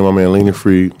 Me and my man Lena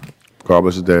Freed, God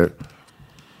bless his dad.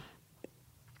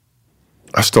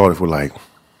 I started for like,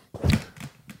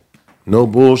 no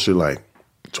bullshit, like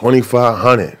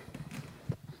 2,500.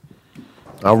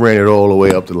 I ran it all the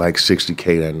way up to like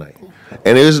 60K that night.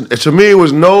 And to me, it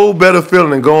was no better feeling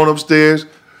than going upstairs,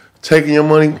 taking your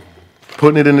money,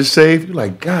 putting it in the safe. You're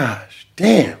like, gosh,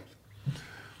 damn.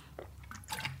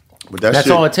 But that's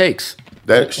all it takes.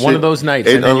 That one of those nights.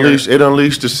 It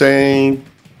unleashed the same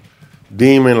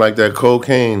demon like that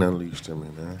cocaine unleashed in me,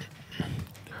 man.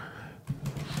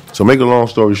 So make a long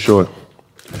story short,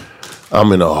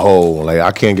 I'm in a hole. Like,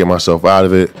 I can't get myself out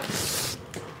of it.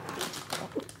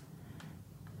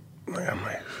 I'm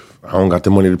like, I don't got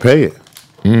the money to pay it.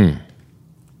 You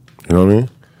know what I mean?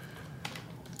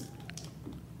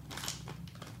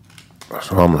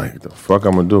 So I'm like, the fuck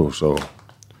I'm gonna do? So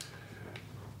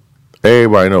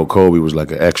everybody know Kobe was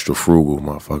like an extra frugal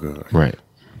motherfucker. Right.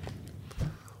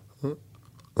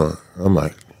 I'm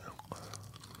like,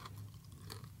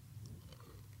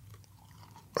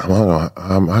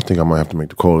 I think I might have to make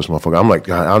the call to this motherfucker. I'm like,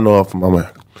 God, I don't know if I'm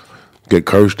gonna get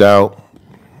cursed out.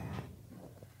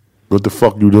 What the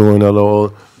fuck you doing,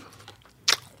 LOL?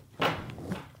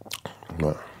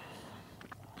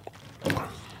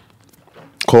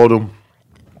 Called him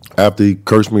after he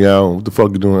cursed me out. What the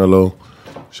fuck you doing, LO?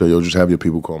 So, yo, just have your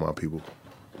people call my people.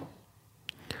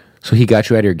 So he got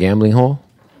you out of your gambling hole?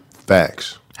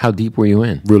 Facts. How deep were you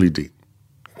in? Really deep.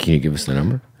 Can you give us the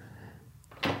number?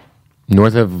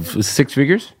 North of 6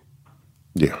 figures?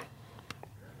 Yeah.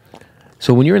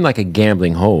 So when you're in like a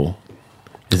gambling hole,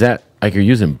 is that like you're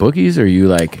using bookies or are you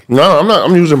like... No, I'm not.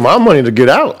 I'm using my money to get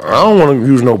out. I don't want to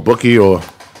use no bookie or...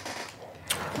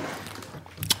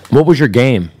 What was your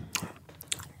game?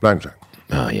 Blackjack.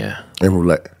 Oh, yeah. And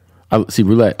roulette. See,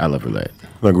 roulette, I love roulette.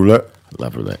 Like roulette? I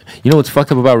love roulette. You know what's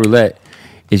fucked up about roulette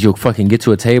is you'll fucking get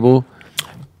to a table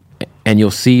and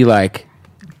you'll see like...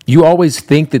 You always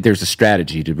think that there's a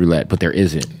strategy to roulette, but there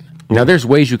isn't. Now, there's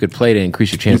ways you could play to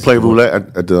increase your chances. You play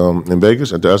roulette at the, in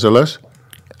Vegas, at the SLS?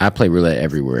 I play roulette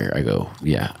everywhere I go.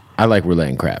 Yeah. I like roulette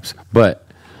and craps. But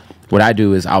what I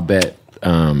do is I'll bet,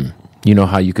 you know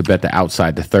how you could bet the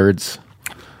outside, the thirds?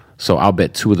 So I'll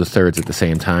bet 2 of the thirds at the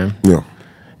same time. Yeah.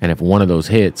 And if one of those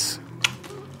hits,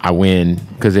 I win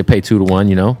because they pay 2 to 1,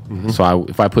 you know? Mm-hmm. So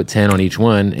if I put 10 on each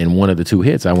one and one of the 2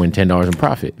 hits, I win $10 in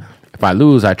profit. If I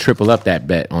lose, I triple up that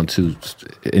bet on 2,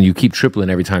 and you keep tripling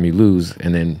every time you lose.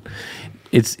 And then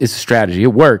it's a strategy.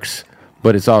 It works,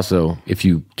 but it's also, if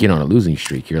you get on a losing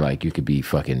streak, you're like, you could be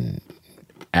fucking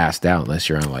assed out unless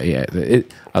you're on like, yeah.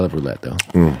 I love roulette though.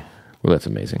 Roulette's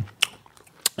amazing.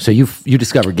 So you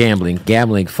discover gambling.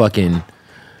 Gambling fucking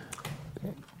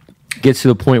gets to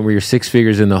the point where you're 6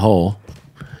 figures in the hole.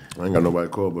 I ain't got nobody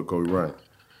to call but Kobe Bryant.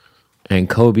 And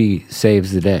Kobe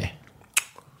saves the day.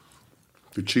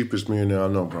 The cheapest millionaire I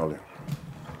know, probably.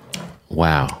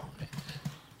 Wow.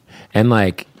 And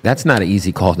like, that's not an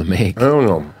easy call to make. I don't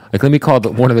know. Like, let me call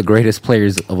one of the greatest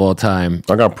players of all time.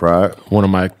 I got pride. One of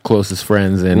my closest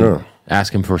friends, and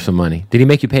ask him for some money. Did he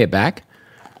make you pay it back?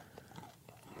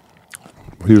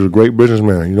 He was a great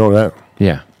businessman. You know that?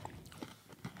 Yeah.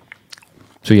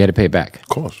 So you had to pay it back? Of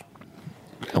course.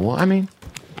 Well, I mean,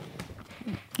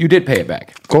 you did pay it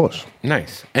back. Of course.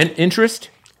 Nice. And interest?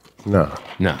 No.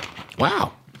 No.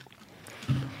 Wow.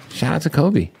 Shout out to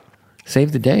Kobe.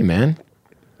 Saved the day, man.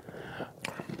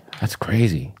 That's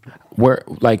crazy. Where,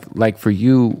 like for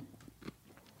you,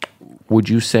 would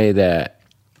you say that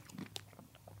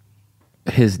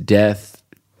his death,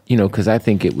 you know, because I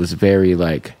think it was very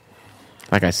like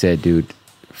I said, dude,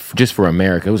 just for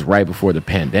America, it was right before the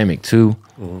pandemic too.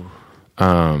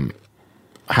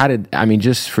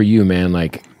 Just for you, man,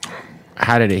 like,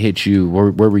 how did it hit you?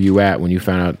 Where were you at when you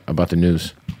found out about the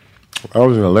news? I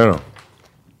was in Atlanta.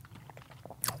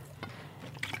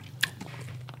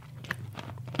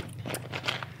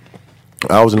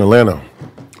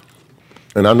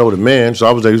 And I know the man, so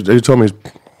I was there. They told me his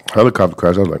helicopter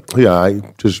crash. I was like, yeah, I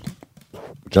just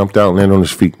jumped out and landed on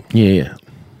his feet. Yeah.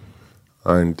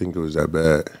 I didn't think it was that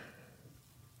bad.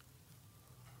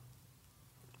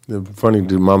 The funny,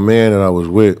 my man that I was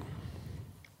with,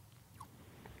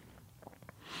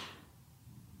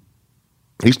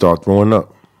 he started throwing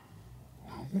up.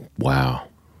 Wow.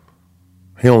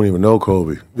 He don't even know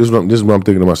Kobe. This is what I'm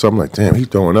thinking to myself. I'm like, damn, he's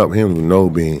throwing up. He don't even know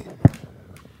Bean.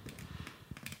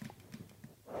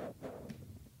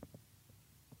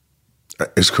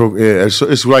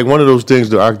 It's like one of those things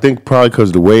that I think probably because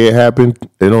of the way it happened,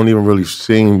 it don't even really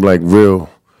seem like real.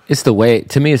 It's the way,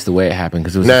 to me, it's the way it happened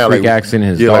because it was a freak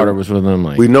accident. His daughter was with him.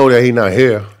 Like, we know that he's not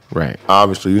here. Right.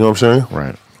 Obviously, you know what I'm saying?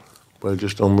 Right. But it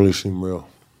just don't really seem real.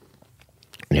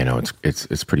 You know,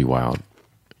 it's pretty wild.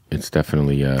 It's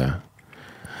definitely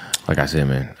Like I said,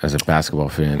 man, as a basketball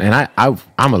fan, and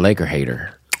I'm a Laker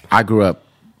hater. I grew up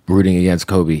rooting against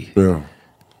Kobe. Yeah.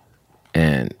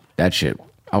 And that shit,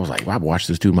 I was like, well, I've watched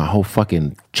this dude my whole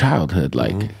fucking childhood.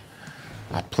 Like,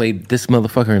 I played this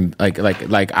motherfucker, and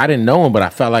like I didn't know him, but I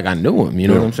felt like I knew him. You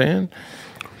know what I'm saying?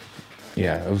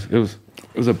 Yeah, it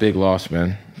was a big loss,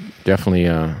 man. Definitely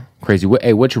crazy.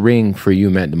 Hey, which ring for you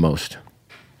meant the most?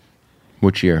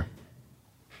 Which year?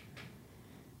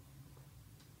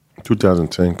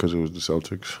 2010, because it was the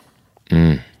Celtics.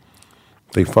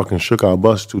 They fucking shook our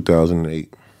bus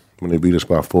 2008 when they beat us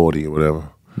by 40 or whatever.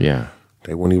 Yeah.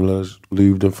 They wouldn't even let us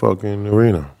leave the fucking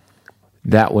arena.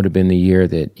 That would have been the year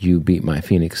that you beat my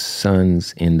Phoenix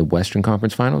Suns in the Western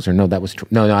Conference Finals? Or no, that was...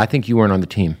 No, I think you weren't on the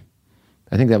team.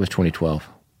 I think that was 2012.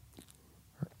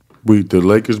 The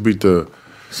Lakers beat the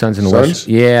Suns in the Suns? West.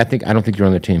 Yeah, I don't think you're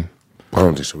on the team. I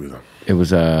don't think so either. It was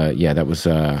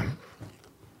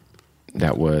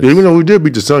that was Even though we did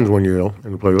beat the Suns one year though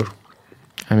in the playoffs.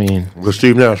 I mean, with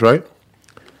Steve Nash, right?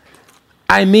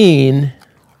 I mean,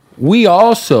 we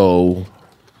also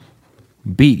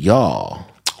beat y'all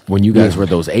when you guys were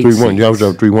those 8 3-1. seeds. Yeah, I was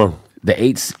up 3-1.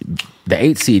 The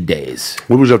 8 seed days.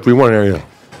 We was up 3-1 area.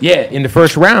 Yeah, in the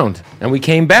first round, and we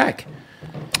came back.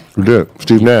 We did.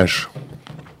 Steve Nash.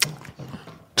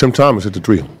 Tim Thomas hit the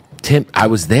 3. I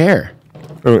was there.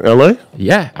 In L.A.?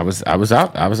 Yeah, I was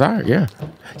out. Yeah.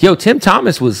 Yo, Tim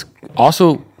Thomas was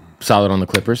also solid on the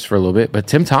Clippers for a little bit, but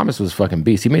Tim Thomas was fucking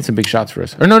beast. He made some big shots for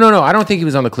us. Or no, I don't think he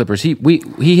was on the Clippers. He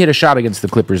hit a shot against the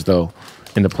Clippers though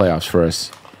in the playoffs for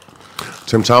us.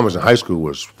 Tim Thomas in high school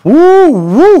was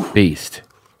woo. Beast.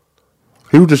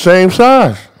 He was the same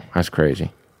size. That's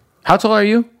crazy. How tall are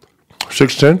you?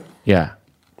 6'10". Yeah.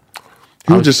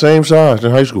 He was the same size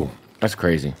in high school. That's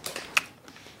crazy.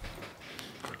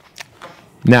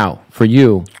 Now, for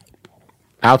you,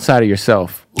 outside of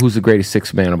yourself, who's the greatest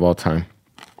sixth man of all time?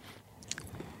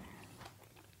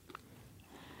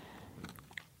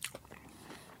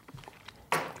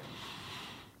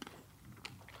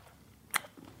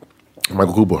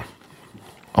 Michael Cooper.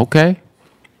 Okay.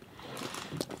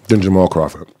 Then Jamal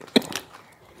Crawford.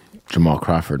 Jamal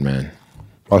Crawford, man.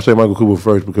 I'll say Michael Cooper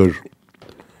first because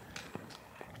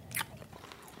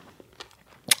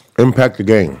impact the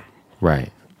game.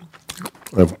 Right.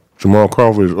 If Jamal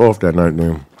Crawford is off that night,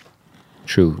 then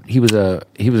true. He was a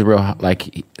real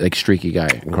like streaky guy.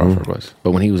 Crawford was,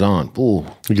 but when he was on, ooh,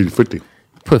 he did 50.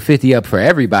 Put 50 up for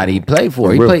everybody he played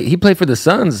for. He played for the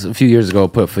Suns a few years ago.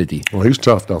 Put 50. Well, he's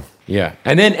tough though. Yeah,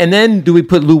 and then do we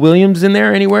put Lou Williams in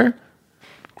there anywhere?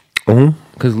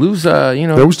 Because Lou's Yeah,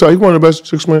 he's one of the best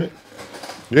 6 men.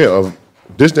 Yeah, of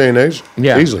this day and age.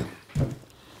 Yeah, easily.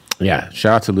 Yeah,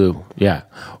 shout out to Lou. Yeah.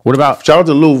 What about shout out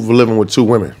to Lou for living with 2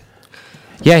 women?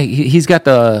 Yeah, he's got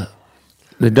the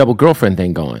double girlfriend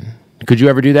thing going. Could you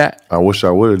ever do that? I wish I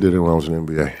would have did it when I was in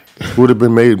the NBA. It would have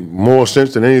been made more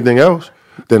sense than anything else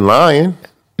than lying.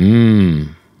 Yeah.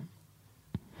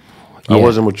 I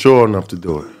wasn't mature enough to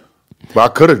do it. But I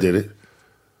could have did it.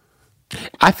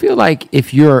 I feel like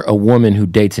if you're a woman who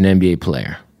dates an NBA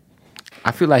player,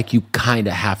 I feel like you kind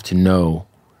of have to know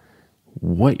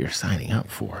what you're signing up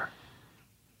for.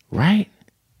 Right?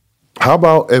 How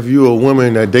about if you're a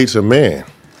woman that dates a man?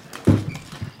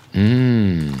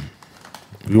 You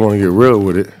want to get real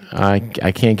with it. I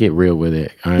can't get real with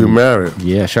it. You're married.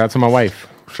 Yeah, shout out to my wife.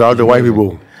 Shout out to white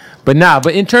people. But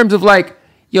in terms of like,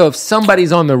 if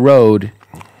somebody's on the road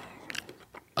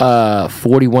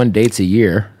 41 dates a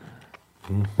year,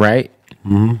 right?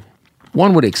 Mm-hmm.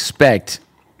 One would expect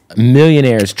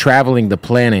millionaires traveling the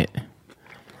planet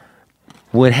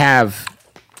would have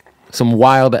some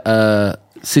wild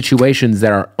situations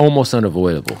that are almost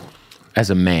unavoidable as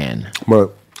a man.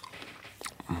 But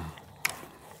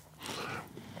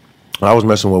I was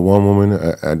messing with one woman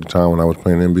at the time when I was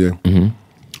playing NBA,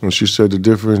 and she said the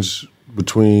difference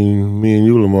between me and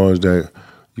you, Lamar, is that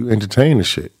you entertain the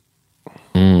shit.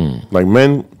 Like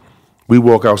men, we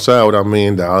walk outside with our $1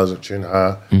 million, chin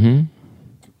high,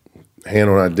 hand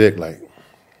on our dick, like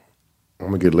I'm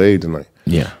gonna get laid tonight.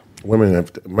 Yeah. Women,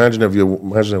 imagine if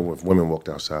women walked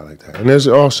outside like that. And there's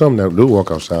some that do walk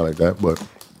outside like that, but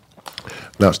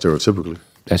not stereotypically.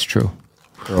 That's true.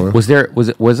 You know what I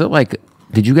mean? Was it like?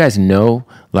 Did you guys know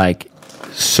like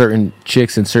certain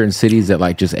chicks in certain cities that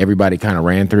like just everybody kind of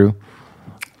ran through?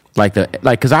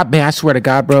 Because I swear to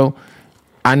God, bro,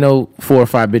 I know 4 or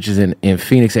 5 bitches in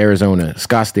Phoenix, Arizona,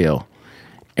 Scottsdale,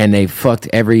 and they fucked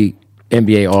every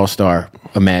NBA All-Star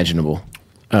imaginable.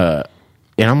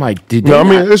 And I'm like,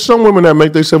 there's some women that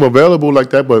make themselves available like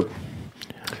that, but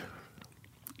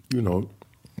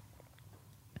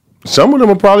Some of them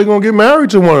are probably gonna get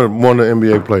married to one of the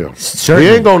NBA players. Certainly.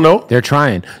 He ain't gonna know. They're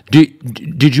trying.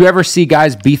 Did you ever see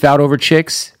guys beef out over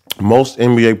chicks? Most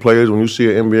NBA players, when you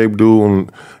see an NBA dude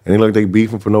and they look like they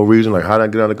beefing for no reason, like how did I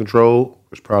get out of control?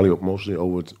 It's probably mostly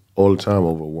all the time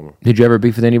over a woman. Did you ever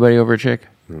beef with anybody over a chick?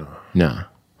 No.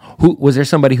 Who was there?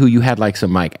 Somebody who you had like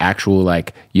some like actual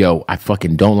like, yo, I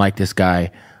fucking don't like this guy.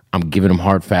 I'm giving him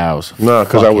hard fouls. Nah,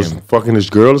 because I was fucking this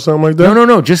girl or something like that.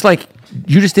 No. Just like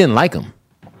you just didn't like him.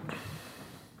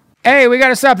 Hey, we got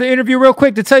to stop the interview real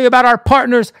quick to tell you about our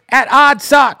partners at Odd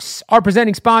Socks, our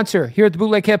presenting sponsor here at the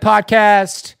Bootleg Head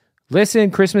Podcast.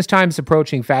 Listen, Christmas time is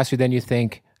approaching faster than you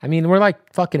think. I mean, we're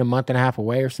like fucking a month and a half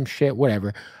away or some shit,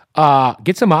 whatever.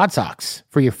 Get some Odd Socks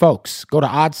for your folks. Go to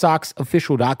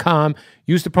oddsocksofficial.com.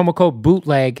 Use the promo code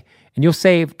BOOTLEG, and you'll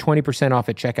save 20% off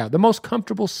at checkout. The most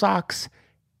comfortable socks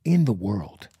in the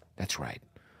world. That's right.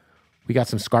 We got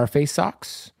some Scarface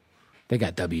socks. They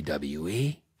got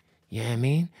WWE. You know what I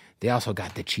mean? They also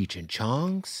got the Cheech and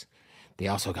Chongs. They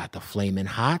also got the Flamin'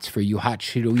 Hots for you hot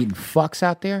Cheeto-eating fucks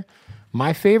out there.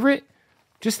 My favorite,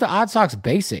 just the Odd Socks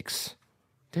Basics.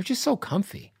 They're just so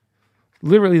comfy.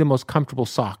 Literally the most comfortable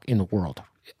sock in the world.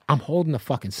 I'm holding the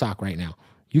fucking sock right now.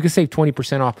 You can save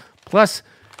 20% off. Plus,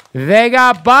 they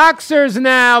got boxers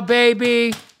now,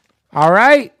 baby. All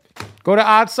right? Go to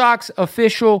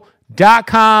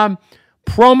oddsocksofficial.com.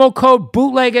 Promo code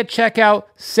BOOTLEG at checkout.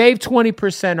 Save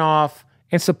 20% off.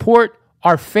 And support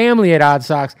our family at Odd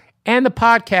Socks and the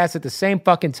podcast at the same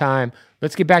fucking time.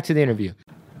 Let's get back to the interview.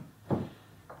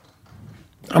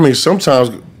 I mean, sometimes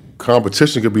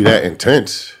competition could be that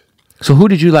intense. So who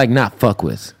did you like not fuck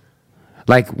with?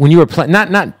 Like when you were playing,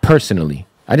 not personally.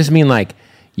 I just mean like,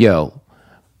 yo,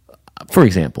 for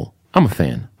example, I'm a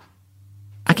fan.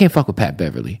 I can't fuck with Pat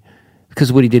Beverly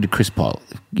because of what he did to Chris Paul.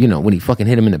 You know, when he fucking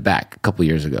hit him in the back a couple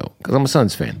years ago. Because I'm a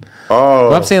Suns fan. Oh,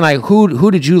 but I'm saying like,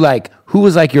 who did you like? Who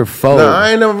was like your foe? Nah,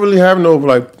 I ain't never really have no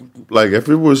like if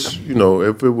it was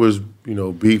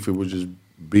beef, it was just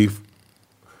beef.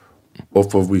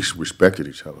 Both of we respected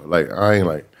each other. Like I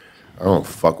don't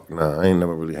fuck. Nah, I ain't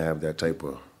never really have that type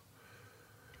of.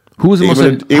 Who was the most?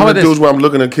 Even the dudes where I'm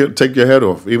looking to take your head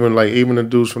off. Even the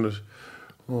dudes from the.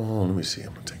 Oh, let me see. I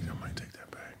might take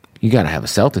that back. You gotta have a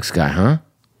Celtics guy, huh?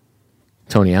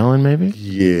 Tony Allen, maybe.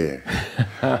 Yeah,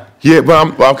 yeah, but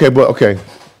I'm okay.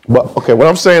 What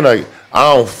I'm saying, like,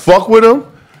 I don't fuck with him.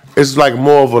 It's like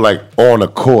more of a like on the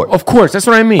court. Of course, that's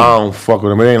what I mean. I don't fuck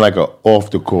with him. It ain't like a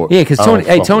off the court. Yeah, because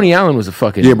Tony Allen was a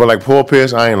fucking. Yeah, but like Paul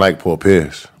Pierce, I ain't like Paul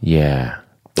Pierce. Yeah.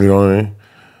 You know what I mean?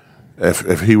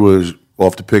 If he was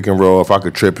off the pick and roll, if I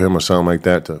could trip him or something like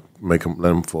that to let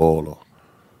him fall,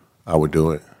 I would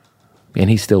do it. And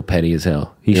he's still petty as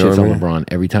hell. He shits on LeBron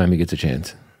every time he gets a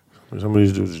chance. Some of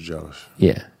these dudes are jealous.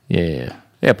 Yeah.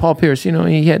 Paul Pierce,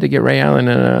 he had to get Ray Allen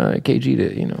and KG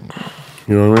to, You know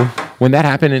what I mean? When that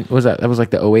happened, that was like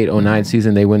the 08-09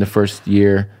 season. They win the first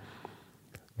year.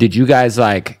 Did you guys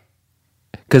like?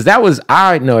 Because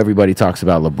I know everybody talks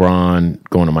about LeBron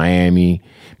going to Miami,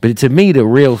 but to me, the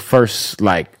real first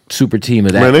like super team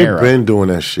of that era. They've been doing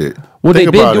that shit. Well,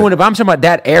 they've been doing it, but I'm talking about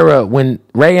that era when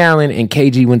Ray Allen and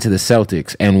KG went to the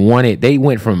Celtics and won it. They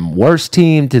went from worst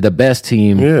team to the best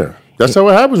team. Yeah, that's how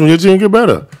it happens when your team get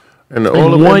better. And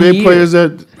all the NBA players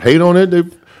that hate on it, they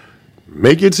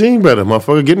make your team better,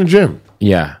 motherfucker. Get in the gym.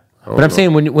 Yeah. But I'm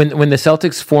saying when the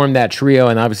Celtics formed that trio,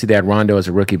 and obviously they had Rondo as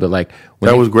a rookie, but like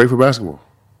that was great for basketball.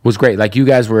 Was great. Like you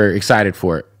guys were excited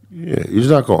for it. Yeah,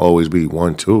 you're not gonna always be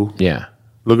 1-2. Yeah.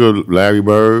 Look at Larry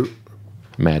Bird,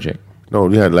 Magic. No,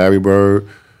 you had Larry Bird,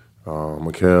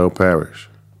 Mikael Parrish,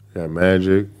 you had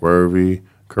Magic, Worthy,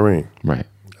 Kareem. Right.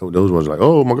 Those ones like,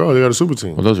 oh my God, they got a super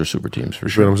team. Well, those are super teams for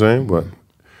sure. You know what I'm saying? But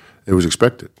it was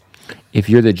expected. If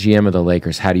you're the GM of the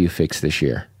Lakers, how do you fix this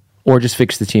year? Or just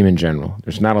fix the team in general?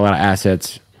 There's not a lot of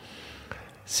assets.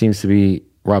 Seems to be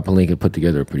Rob Pelinka put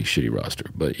together a pretty shitty roster.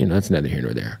 But, that's neither here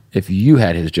nor there. If you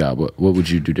had his job, what would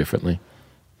you do differently?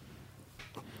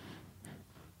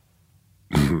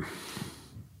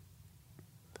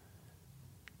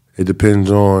 It depends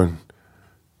on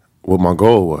what my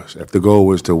goal was. If the goal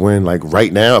was to win, like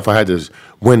right now, if I had to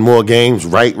win more games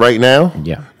right now,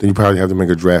 then you probably have to make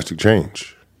a drastic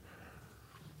change.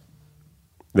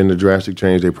 Then the drastic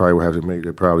change they probably would have to make,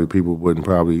 people wouldn't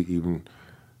probably even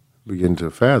begin to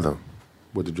fathom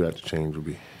what the drastic change would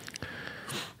be.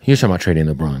 You're talking about trading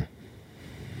LeBron.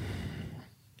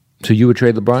 So you would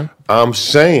trade LeBron? I'm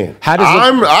saying.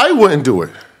 I wouldn't do it.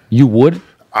 You would?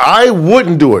 I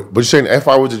wouldn't do it. But you're saying if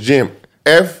I was a GM,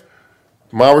 if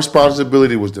my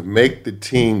responsibility was to make the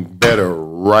team better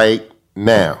right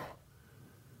now.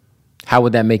 How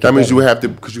would that make it better? That means better?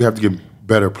 you have to get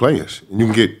better players. And you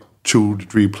can get 2 to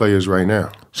 3 players right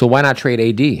now. So why not trade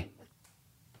AD?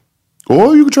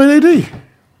 Or you could trade AD.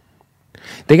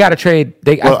 They got to trade.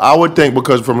 Well, I would think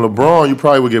because from LeBron, you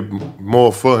probably would get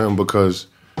more for him because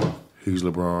he's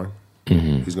LeBron.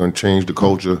 Mm-hmm. He's going to change the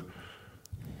culture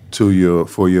for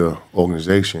your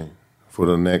organization for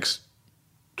the next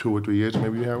 2 or 3 years.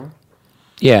 Maybe you have him.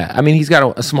 Yeah, I mean he's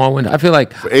got a small window. I feel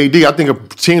like for AD, I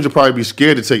think teams would probably be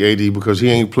scared to take AD because he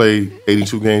ain't played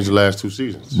 82 games the last 2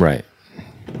 seasons. Right.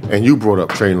 And you brought up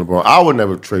trading LeBron. I would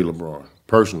never trade LeBron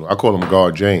personally. I call him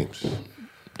guard James.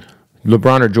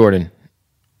 LeBron or Jordan?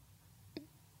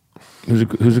 Who's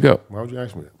the GOAT? Why would you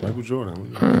ask me that? Michael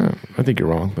Jordan. I think you're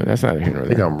wrong, but that's not here nor there. I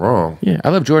think I'm wrong. Yeah, I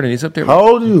love Jordan. He's up there. How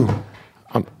old are you?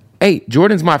 Hey,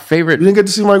 Jordan's my favorite. You didn't get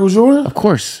to see Michael Jordan? Of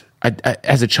course. I,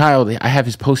 as a child, I have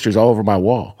his posters all over my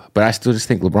wall, but I still just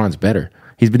think LeBron's better.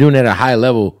 He's been doing it at a high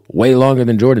level way longer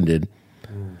than Jordan did.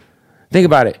 Think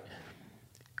about it.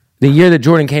 The year that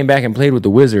Jordan came back and played with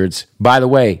the Wizards, by the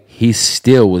way, he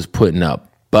still was putting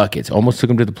up buckets. Almost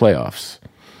took him to the playoffs.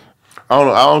 I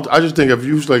don't know. I just think if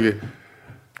you was like it,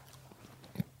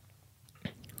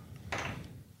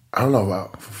 I don't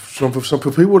know. For some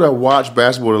people that watch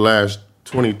basketball the last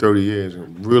 20, 30 years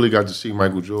and really got to see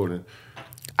Michael Jordan,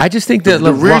 I just think that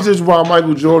the reasons why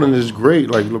Michael Jordan is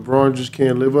great, like LeBron just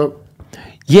can't live up.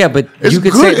 Yeah, but it's you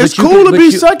could good. say it's cool to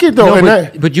be second though.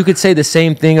 But you could say the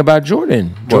same thing about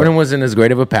Jordan. Jordan wasn't as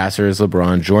great of a passer as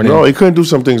LeBron. Jordan, no, he couldn't do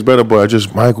some things better, but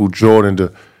just Michael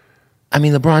Jordan. I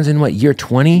mean, LeBron's in what, year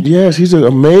 20? Yes, he's an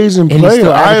amazing player.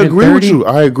 I agree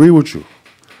with you.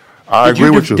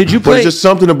 Did you play? But it's just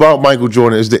something about Michael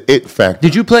Jordan is the it factor.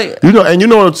 Did you play?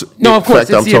 It's no, of course.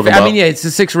 I'm talking about. I mean, yeah, it's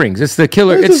the 6 rings. It's the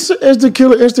killer. It's the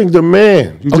killer instinct. The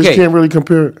man. You just can't really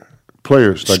compare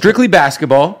players. Like strictly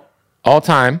basketball, all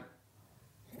time.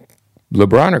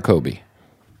 LeBron or Kobe?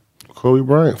 Kobe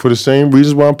Bryant. For the same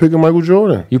reasons why I'm picking Michael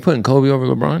Jordan. You putting Kobe over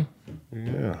LeBron?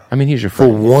 Yeah. I mean, he's your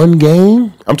friend. For one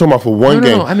game? I'm talking about for one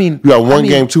game. No. I mean, you got one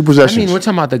game, 2 possessions. I mean, we're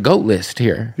talking about the GOAT list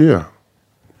here. Yeah.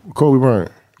 Kobe Bryant.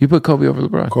 You put Kobe over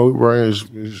LeBron? Kobe Bryant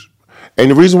is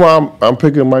and the reason why I'm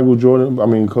picking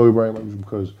Kobe Bryant is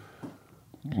because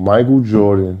Michael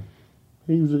Jordan,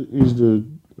 he's the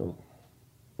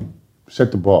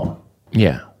set the bar.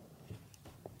 Yeah.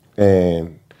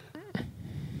 And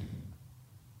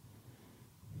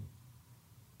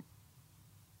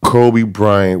Kobe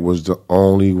Bryant was the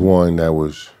only one that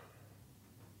was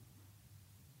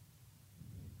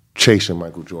chasing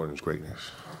Michael Jordan's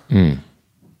greatness. And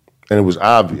it was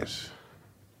obvious.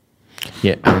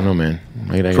 Yeah, I don't know, man.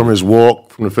 From his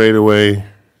walk, from the fadeaway,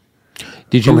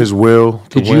 from his will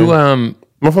to win.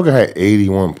 Motherfucker had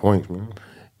 81 points, man.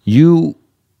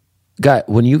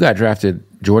 When you got drafted,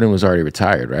 Jordan was already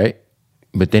retired, right?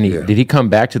 But then did he come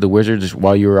back to the Wizards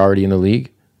while you were already in the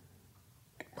league?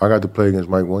 I got to play against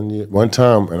Mike one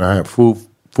time, and I had food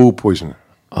poisoning.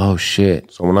 Oh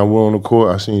shit! So when I went on the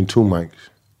court, I seen 2 mics.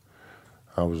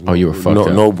 You were fucked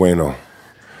up. No bueno.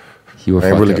 You were. I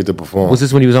didn't really get to perform. Was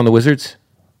this when he was on the Wizards?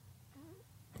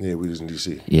 Yeah, we was in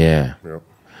DC. Yeah. Yep.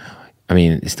 I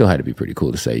mean, it still had to be pretty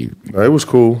cool to say you. It was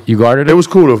cool. You guarded him? It was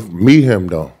cool to meet him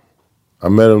though. I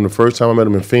met him the first time I met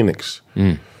him in Phoenix.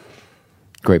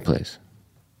 Great place.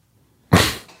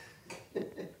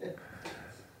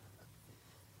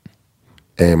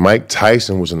 And Mike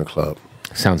Tyson was in the club.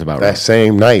 Sounds about right. That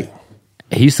same night.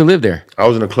 He used to live there. I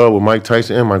was in the club with Mike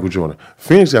Tyson and Michael Jordan.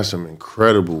 Phoenix got some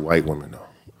incredible white women, though.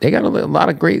 They got a lot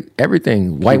of great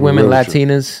everything. White women,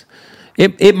 Latinas.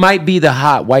 It might be the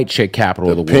hot white chick capital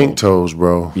of the world. Pink toes,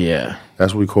 bro. Yeah.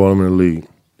 That's what we call them in the league.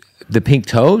 The pink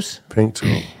toes? Pink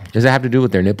toes. Does that have to do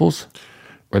with their nipples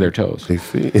or their toes? They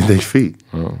feet.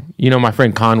 Oh. You know, my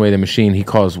friend Conway the Machine, he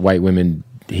calls white women...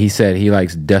 He said he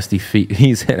likes dusty feet.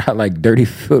 He said, I like dirty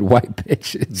foot white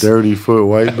bitches. Dirty foot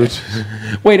white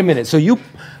bitches? Wait a minute. So you,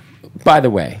 by the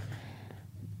way,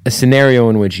 a scenario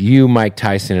in which you, Mike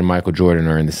Tyson, and Michael Jordan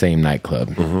are in the same nightclub.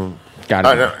 Mm-hmm. Got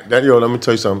it. Yo, let me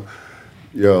tell you something.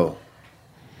 Yo.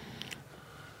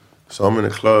 So I'm in the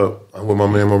club. I'm with my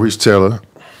man Maurice Taylor.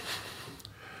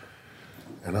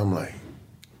 And I'm like,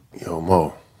 yo,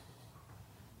 Mo.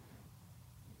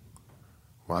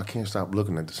 Well, I can't stop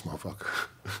looking at this motherfucker.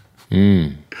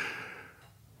 I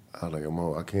was like,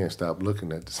 Mo, I can't stop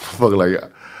looking at this motherfucker.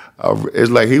 Like, it's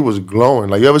like he was glowing.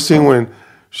 Like, you ever seen when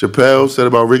Chappelle said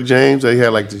about Rick James that he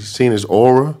had seen his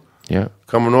aura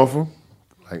coming off him?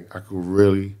 Like, I could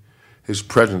really, his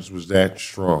presence was that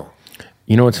strong.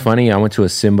 You know what's funny? I went to a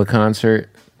Simba concert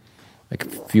like a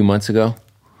few months ago,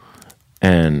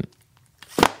 and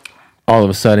all of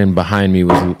a sudden behind me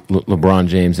was LeBron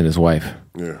James and his wife.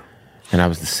 Yeah. And I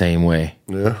was the same way.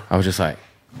 Yeah. I was just like,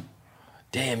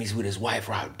 damn, he's with his wife,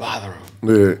 or I would bother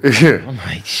him. Yeah. I'm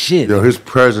like, shit. Yo, his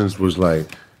presence was like,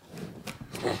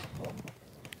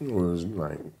 it was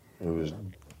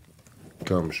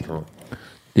dumb strong.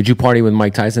 Did you party with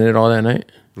Mike Tyson at all that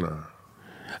night? Nah.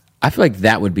 I feel like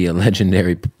that would be a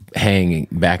legendary hang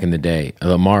back in the day. A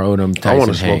Lamar Odom Tyson I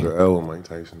want to hang. smoke an L with Mike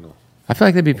Tyson, though. I feel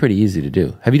like that'd be pretty easy to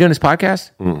do. Have you done his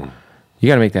podcast? Mm-mm. You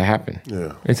got to make that happen.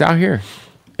 Yeah. It's out here.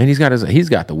 And he's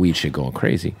got the weed shit going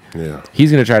crazy. Yeah.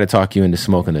 He's going to try to talk you into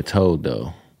smoking the Toad,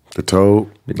 though. The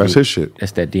Toad? That's his shit.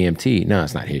 That's that DMT. No,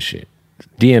 it's not his shit.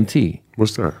 DMT.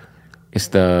 What's that? It's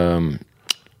the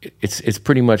it's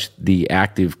pretty much the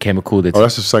active chemical that's... Oh,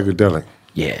 that's a psychedelic.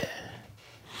 Yeah.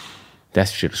 That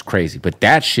shit is crazy. But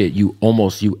that shit, you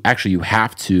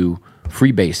have to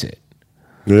freebase it.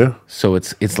 Yeah. So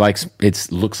it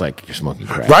looks like you're smoking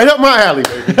crack. Right up my alley,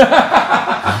 baby.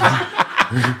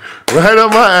 Right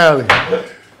up my alley.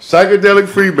 Psychedelic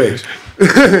freebase.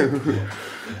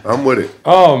 I'm with it.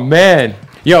 Oh, man.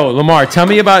 Yo, Lamar, tell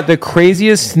me about the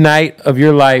craziest night of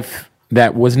your life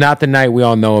that was not the night we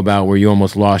all know about where you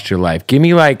almost lost your life. Give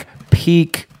me like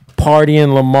peak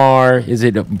partying Lamar. Is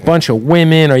it a bunch of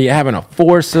women? Are you having a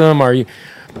foursome? Are you...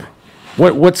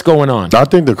 What's going on? I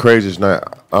think the craziest night,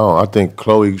 I think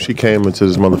Chloe, she came into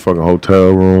this motherfucking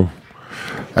hotel room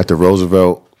at the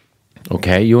Roosevelt.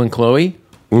 Okay, you and Chloe?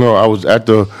 No, I was at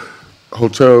the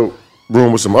hotel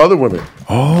room with some other women.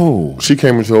 Oh. She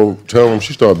came into the hotel room,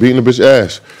 she started beating the bitch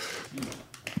ass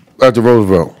at the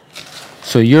Roosevelt.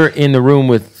 So you're in the room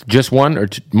with just one or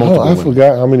multiple women? I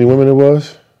forgot how many women it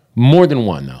was. More than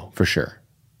one, though, for sure.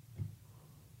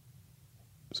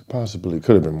 Possibly,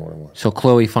 could have been more than one. So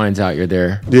Chloe finds out you're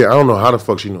there. Yeah, I don't know how the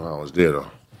fuck she knew I was there, though.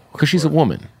 Because she's a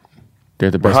woman. They're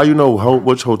the best. But how you know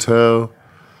which hotel?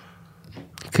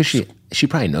 Because she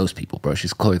probably knows people, bro.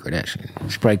 She's Khloe Kardashian.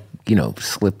 She probably,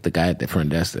 slipped the guy at the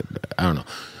front desk. I don't know.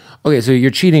 Okay, so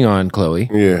you're cheating on Chloe.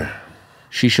 Yeah.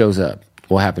 She shows up.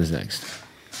 What happens next?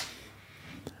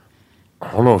 I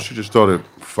don't know. She just started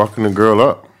fucking the girl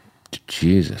up.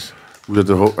 Jesus. We was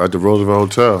at the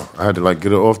Roosevelt Hotel. I had to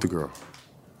get her off the girl.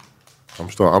 I'm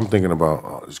thinking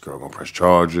about this girl gonna press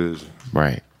charges.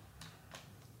 Right.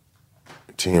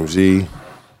 TMZ.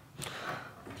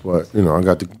 But I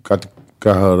got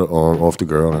her off the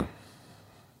girl. And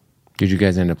did you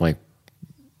guys end up like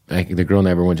the girl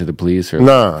never went to the police or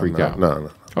freaked out? Nah.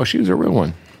 Oh, she was a real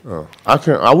one.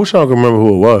 I wish I could remember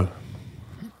who it was.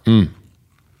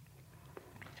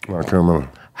 I can't remember.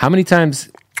 How many times?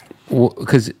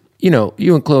 Because you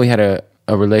and Chloe had a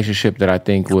relationship that I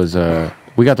think was.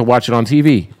 We got to watch it on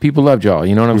TV. People loved y'all.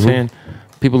 You know what I'm saying?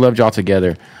 People loved y'all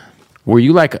together. Were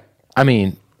you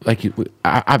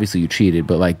obviously you cheated,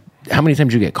 but how many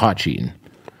times did you get caught cheating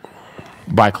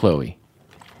by Chloe?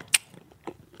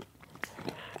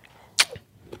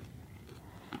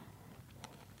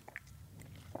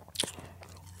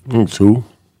 Two.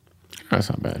 That's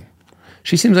not bad.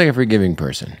 She seems like a forgiving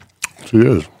person. She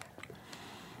is.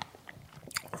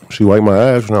 She wiped my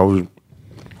ass when I was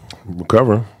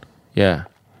recovering. Yeah.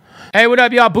 Hey, what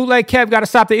up, y'all? Bootleg Kev. Got to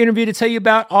stop the interview to tell you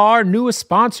about our newest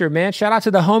sponsor, man. Shout out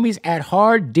to the homies at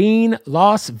Hardin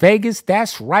Las Vegas.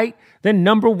 That's right. The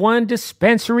 #1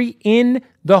 dispensary in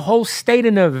the whole state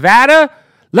of Nevada,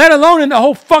 let alone in the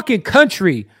whole fucking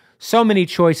country. So many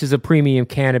choices of premium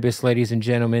cannabis, ladies and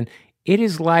gentlemen. It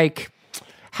is like,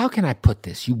 how can I put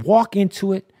this? You walk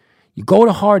into it, you go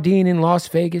to Hardin in Las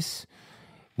Vegas.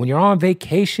 When you're on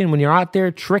vacation, when you're out there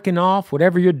tricking off,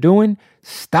 whatever you're doing,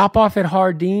 stop off at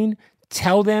Hardin,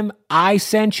 tell them I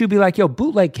sent you, be like, yo,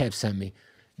 Bootleg Kev sent me.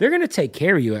 They're going to take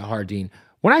care of you at Hardin.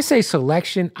 When I say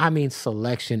selection, I mean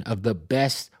selection of the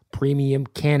best premium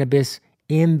cannabis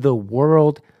in the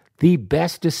world, the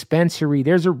best dispensary.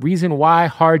 There's a reason why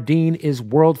Hardin is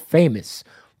world famous.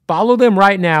 Follow them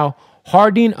right now,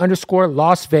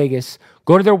 Hardin_Las Vegas.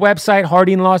 Go to their website,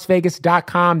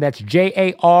 HardinLasVegas.com. That's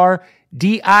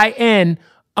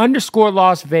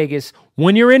JARDIN_Las Vegas.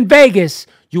 When you're in Vegas,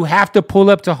 you have to pull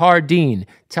up to Hardin.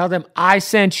 Tell them I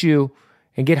sent you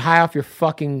and get high off your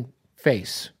fucking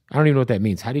face. I don't even know what that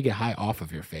means. How do you get high off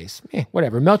of your face?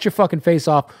 Whatever. Melt your fucking face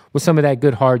off with some of that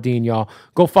good Hardin, y'all.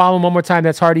 Go follow them one more time.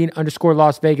 That's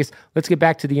Hardin_Las Vegas. Let's get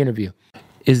back to the interview.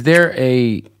 Is there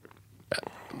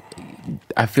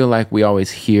I feel like we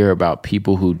always hear about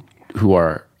people who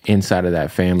are inside of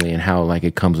that family and how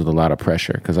it comes with a lot of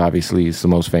pressure because obviously it's the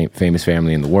most famous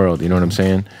family in the world. You know what I'm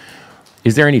saying?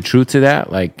 Is there any truth to that?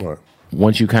 What?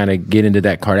 Once you kind of get into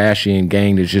that Kardashian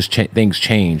gang, there's just things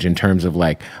change in terms of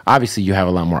obviously you have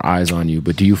a lot more eyes on you,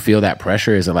 but do you feel that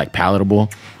pressure? Is it palatable?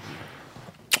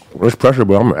 Well, it's pressure,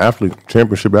 but I'm an athlete,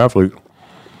 championship athlete.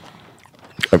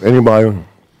 If anybody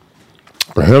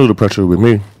can handle the pressure with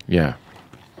me, yeah,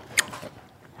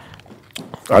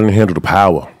 I didn't handle the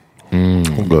power.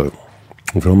 But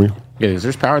you feel me? Yeah, 'cause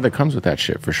there's power that comes with that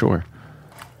shit for sure.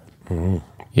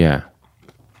 Yeah.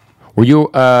 Were you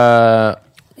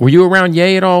around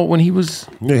Ye at all when he was?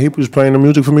 Yeah, he was playing the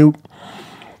music for me.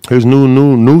 His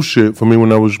new shit for me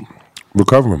when I was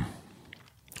recovering.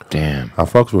 Damn. I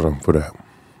fucks with him for that.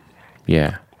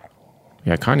 Yeah.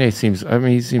 Yeah, Kanye seems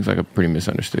like a pretty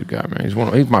misunderstood guy, man.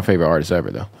 He's my favorite artist ever,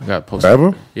 though. I got posted.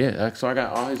 Ever? Yeah, so I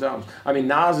got all his albums. I mean,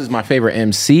 Nas is my favorite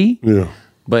MC. Yeah.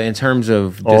 But in terms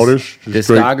of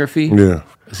discography, yeah,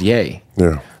 it's Ye.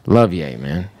 Yeah. Love Ye,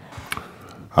 man.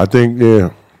 I think,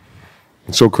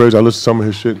 it's so crazy. I listen to some of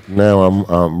his shit now.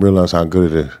 I'm realize how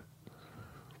good it is.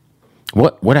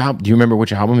 What album? Do you remember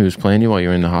which album he was playing you while you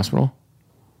were in the hospital?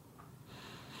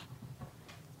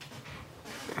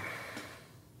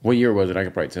 What year was it? I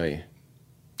could probably tell you.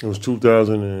 It was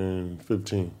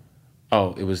 2015.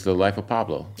 Oh, it was The Life of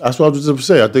Pablo. That's what I was just to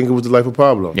say. I think it was The Life of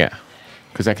Pablo. Yeah,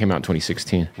 because that came out in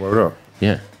 2016. Word up.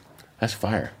 Yeah, that's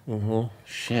fire.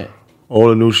 Shit. All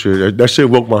the new shit. That shit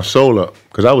woke my soul up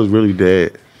because I was really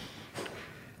dead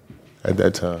at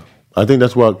that time. I think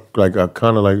that's why I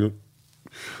kind of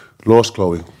lost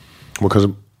Chloe because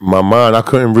my mind, I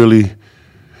couldn't really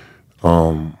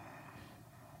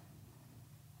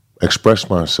express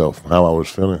myself, how I was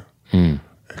feeling,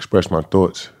 express my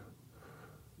thoughts.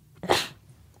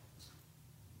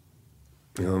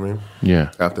 You know what I mean?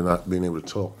 Yeah. After not being able to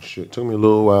talk and shit. It took me a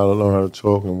little while to learn how to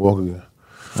talk and walk again.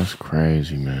 That's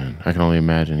crazy, man. I can only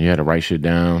imagine. You had to write shit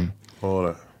down. All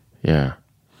that. Yeah.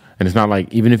 And it's not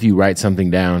like, even if you write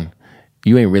something down,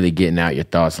 you ain't really getting out your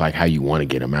thoughts like how you want to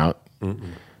get them out.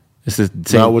 It's the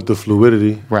same. Not with the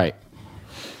fluidity. Right.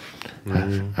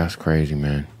 That's crazy,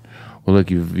 man. Well,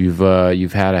 look,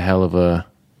 you've had a hell of a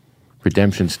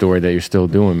redemption story that you're still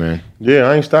doing, man. Yeah,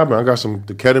 I ain't stopping. I got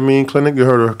the ketamine clinic. You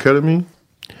heard of ketamine?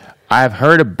 I've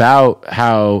heard about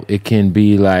how it can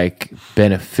be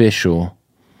beneficial.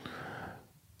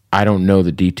 I don't know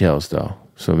the details though,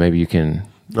 so maybe you can.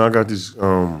 No, I got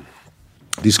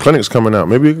these clinics coming out.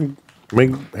 Maybe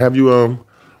have you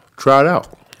try it out.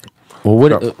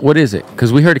 Well, what is it?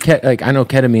 Because we heard I know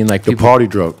ketamine the party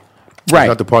drug. Right.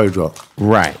 Not the party drug.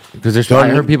 Right. Because I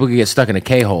heard people can get stuck in a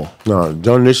K-hole. No,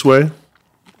 done this way,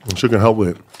 it can help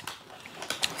with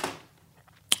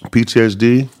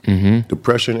PTSD,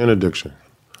 depression, and addiction.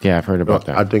 Yeah, I've heard about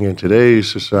that. I think in today's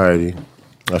society,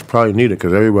 that's probably needed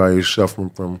because everybody's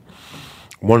suffering from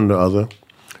one or the other.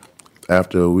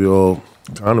 After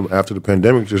after the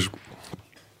pandemic just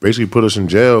basically put us in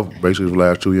jail, basically the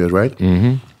last 2 years, right?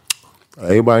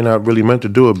 Everybody not really meant to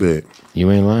do a bit.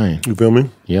 You ain't lying. You feel me?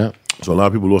 Yep. So a lot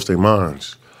of people lost their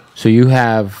minds. So you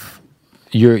have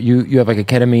you have a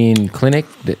ketamine clinic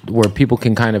where people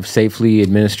can kind of safely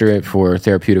administer it for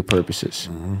therapeutic purposes.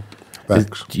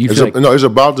 Facts.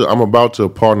 I'm about to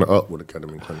partner up with a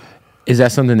ketamine clinic. Is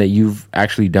that something that you've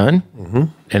actually done?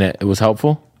 And it was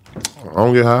helpul? I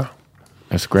don't get high.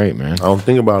 That's great, man. I don't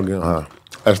think about getting high.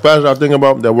 As fast as I think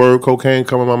about that word cocaine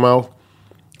come in my mouth,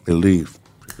 it leaves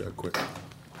that quick.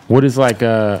 What is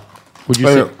would you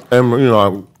say? And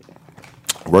I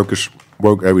work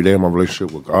every day in my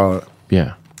relationship with God.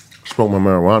 Yeah. Smoke my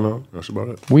marijuana. That's about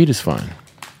it. Weed is fine.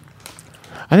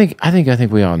 I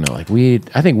think we all know weed.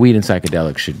 I think weed and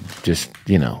psychedelics should just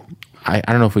I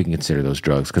don't know if we can consider those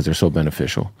drugs because they're so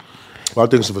beneficial. Well, I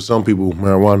think so for some people,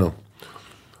 marijuana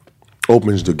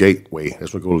opens the gateway.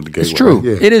 That's what goes to the gateway. It's true. Right?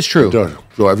 Yeah, it is true. It does.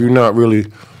 So if you're not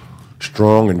really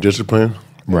strong and disciplined,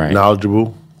 right,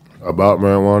 knowledgeable about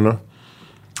marijuana,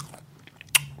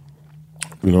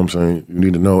 you know what I'm saying? You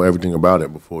need to know everything about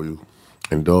it before you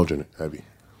indulge in it heavy.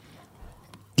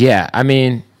 Yeah, I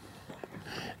mean,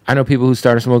 I know people who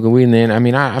started smoking weed and then, I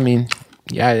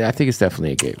think it's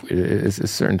definitely a gateway. It's a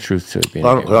certain truth to it being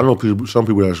I know some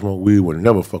people that smoke weed would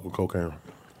never fuck with cocaine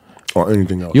or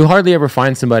anything else. You'll hardly ever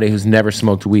find somebody who's never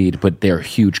smoked weed, but they're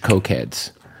huge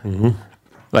cokeheads.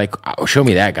 Show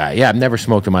me that guy. Yeah, I've never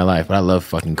smoked in my life, but I love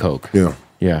fucking coke. Yeah.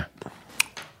 Yeah.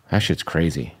 That shit's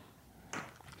crazy.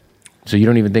 So you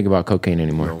don't even think about cocaine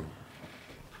anymore? No.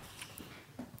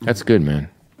 That's good, man.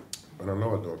 I don't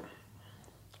know it though.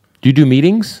 Do you do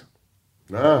meetings?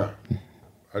 Nah.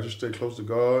 I just stay close to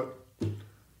God. You know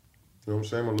what I'm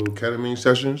saying? My little ketamine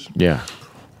sessions. Yeah.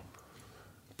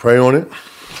 Pray on it.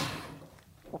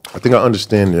 I think I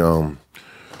understand the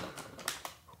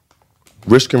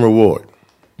risk and reward.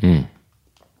 You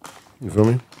feel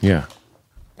me? Yeah.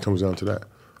 Comes down to that.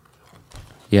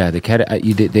 Yeah, they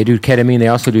do ketamine.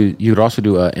 You would also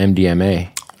do MDMA,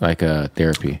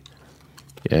 therapy.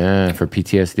 Yeah, for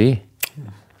PTSD.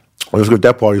 Let's get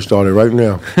that party started right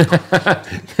now.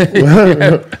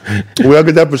 We'll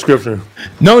get that prescription.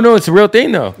 No, it's a real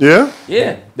thing though. Yeah?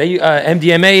 Yeah. They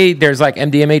MDMA, there's like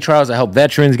MDMA trials that help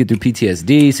veterans get through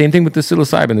PTSD. Same thing with the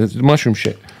psilocybin, the mushroom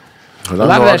shit. A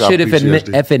lot of that shit,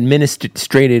 if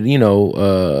administrated,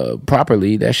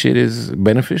 properly, that shit is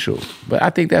beneficial. But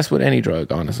I think that's what any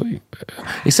drug, honestly.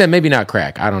 Except maybe not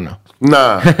crack. I don't know.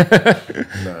 Nah, you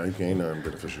can't nothing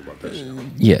beneficial about that shit.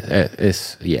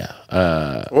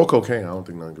 Or cocaine. I don't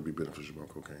think nothing could be beneficial about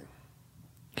cocaine.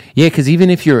 Yeah, because even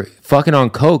if you're fucking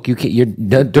on coke,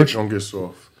 don't get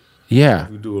soft. Yeah,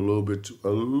 you do a little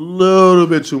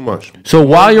bit too much. So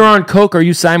while you're on coke, are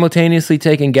you simultaneously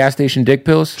taking gas station dick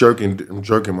pills? I'm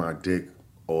jerking my dick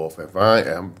off. If I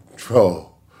am,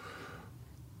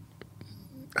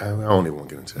 I don't even want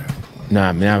to get into that.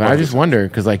 Nah, man. I just wonder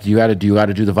because like you got to do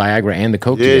the Viagra and the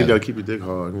coke. Yeah, together. You got to keep your dick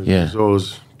hard. It's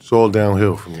all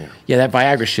downhill from there. Yeah, that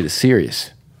Viagra shit is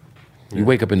serious. You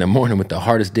wake up in the morning with the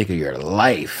hardest dick of your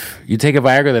life. You take a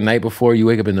Viagra the night before, you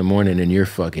wake up in the morning and you're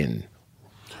fucking.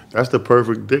 That's the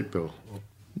perfect dick though.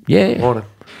 Yeah. Morning.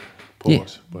 Pause. Yeah.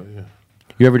 But yeah.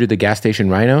 You ever do the gas station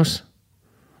rhinos?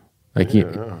 Like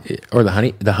or the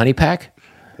honey pack?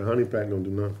 The honey pack don't do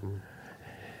nothing for me.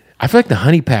 I feel like the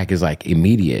honey pack is like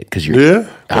immediate because you're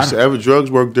every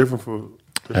drugs work different for.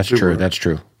 That's true. That's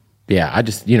true. Yeah, I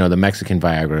just the Mexican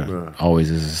Viagra always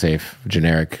is a safe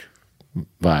generic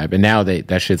vibe, and now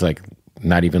that shit's like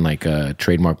not even like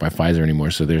trademarked by Pfizer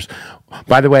anymore. So there's,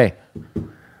 by the way,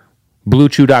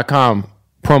 BlueChew.com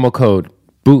promo code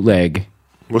bootleg.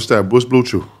 What's that? What's Blue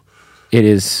Chew? It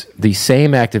is the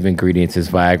same active ingredients as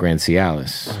Viagra and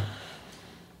Cialis,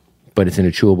 but it's in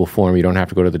a chewable form. You don't have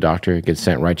to go to the doctor. It gets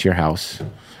sent right to your house.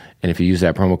 And if you use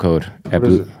that promo code at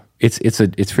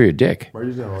it's for your dick. What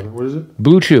is it?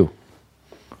 Blue Chew.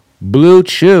 Blue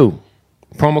Chew.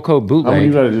 Promo code bootleg. How many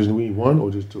you gotta just need one or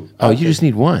just two? Oh, you just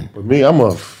need one. But me, I'm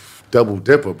a double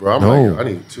dipper, bro. I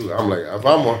need two. I'm like, if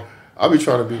I'll be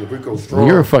trying to be the Rico strong.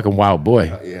 You're a fucking wild boy.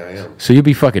 Yeah, I am. So you'll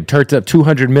be fucking turked up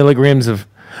 200 milligrams of.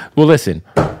 Well, listen,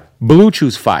 Blue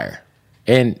Chew's fire,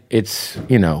 and it's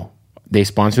they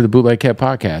sponsor the Bootleg Cat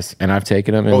podcast, and I've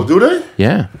taken them. Oh, do they?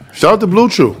 Yeah. Shout out to Blue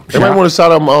Chew. They might want to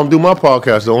start do my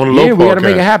podcast on the low podcast. Yeah, we got to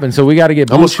make it happen. So we got to get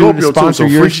Blue Chew to sponsor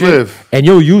your shit, and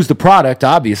you'll use the product,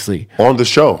 obviously, on the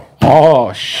show.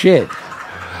 Oh shit!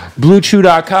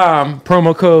 BlueChew.com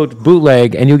promo code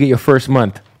bootleg, and you'll get your first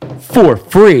month for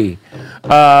free.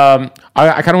 I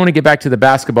kind of want to get back to the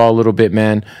basketball a little bit,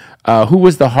 man. Who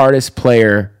was the hardest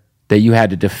player that you had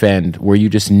to defend where you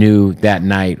just knew that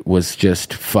night was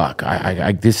just fuck?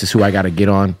 This is who I got to get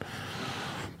on.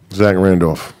 Zach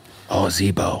Randolph. Oh,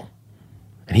 Zebo,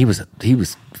 and he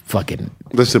was fucking.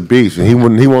 That's a beast, and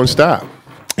he won't stop.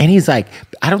 And he's like,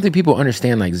 I don't think people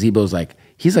understand. Like Zebo's like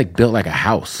he's like built like a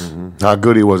house. Mm-hmm. How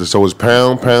good he was. So it's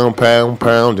pound,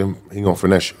 and he gonna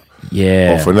finesse you.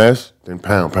 Yeah. Or finesse, then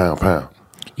pound.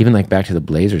 Even like back to the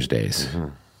Blazers days. Mm-hmm.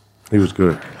 He was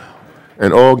good.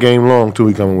 And all game long, too,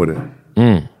 he coming with it.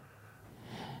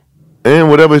 And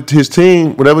whatever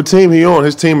team he on,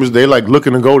 his team they like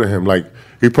looking to go to him. Like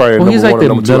he probably he's like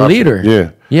the leader.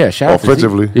 Option. Yeah. Shout out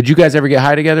offensively. Did you guys ever get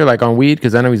high together, like on weed?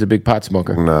 Because I know he's a big pot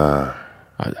smoker. Nah.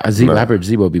 I heard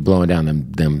Zebo be blowing down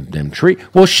them tree.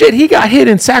 Well, shit, he got hit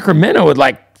in Sacramento with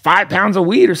like 5 pounds of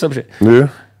weed or some shit. Yeah.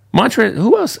 Montre,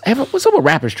 who else? What's up with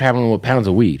rappers traveling with pounds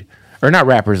of weed? Or not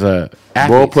rappers, athletes.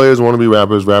 Ball players want to be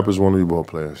rappers. Rappers want to be ball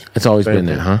players. It's always been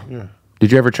there, huh? Yeah.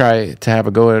 Did you ever try to have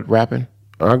a go at rapping?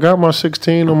 I got my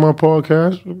 16 on my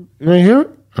podcast. You ain't hear it?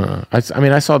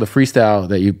 I saw the freestyle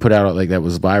that you put out like that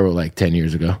was viral like 10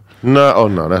 years ago.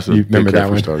 No, that's a remember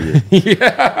that freestyle.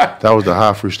 Yeah. That was the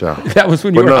high freestyle. That was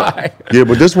when you were high. Yeah,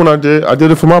 but this one I did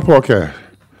it for my podcast.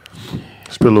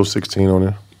 Spit a little 16 on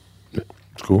it.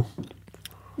 It's cool.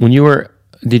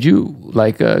 Did you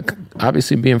like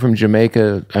obviously being from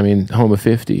Jamaica? I mean, home of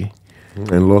 50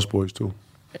 and Lost Boys too.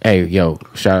 Hey, yo,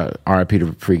 shout out R.I.P.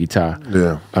 to Freaky Ty.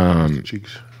 Yeah,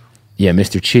 Cheeks. Yeah,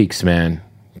 Mr. Cheeks, man.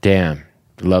 Damn,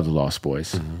 love the Lost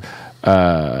Boys.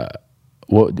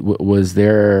 What was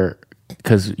there?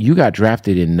 Because you got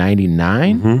drafted in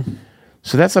 '99,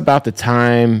 so that's about the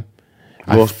time.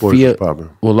 Lost Boys was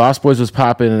popping. Well, Lost Boys was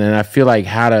popping, and I feel like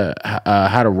How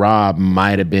to Rob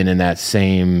might have been in that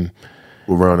same.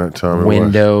 Around that time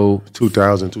window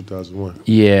 2000 2001.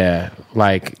 Yeah,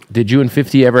 like did you and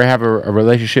 50 ever have a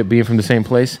relationship being from the same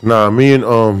place? Nah, me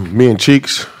and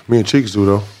Cheeks do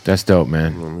though. That's dope,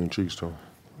 man. Me and Cheeks do.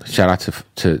 Shout out to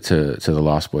the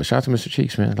Lost Boys. Shout out to Mr.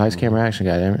 Cheeks, man. Lights, camera, action,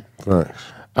 goddammit.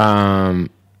 Thanks.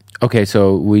 Okay,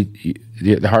 so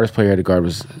the hardest player to guard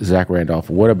was Zach Randolph.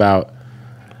 What about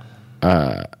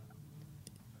the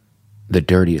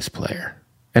dirtiest player?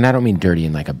 And I don't mean dirty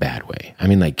in like a bad way. I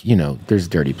mean like, there's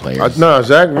dirty players.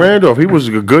 Zach Randolph, he was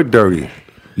a good dirty.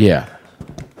 Yeah.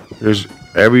 There's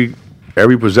every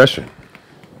possession.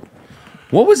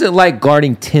 What was it like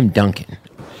guarding Tim Duncan?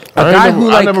 I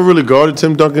never really guarded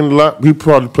Tim Duncan a lot. He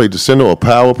probably played the center, or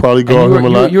Powell probably guarded him a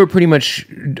lot. You were pretty much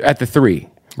at the 3,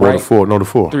 right? Or the 4. No, the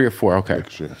 4. 3 or 4, okay.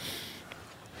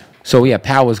 So, yeah,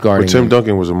 Powell was guarding. But Tim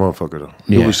Duncan was a motherfucker, though.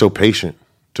 He was so patient.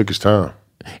 Took his time.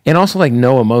 And also, like,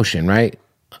 no emotion, right?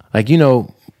 Like,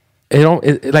 I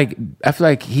feel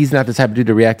like he's not the type of dude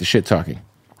to react to shit talking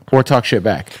or talk shit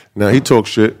back. Now, he talks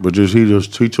shit, but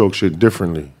he talks shit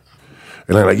differently.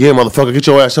 And I'm like, yeah, motherfucker, get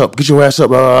your ass up, blah,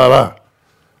 blah, blah.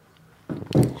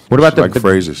 What about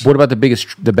phrases? What about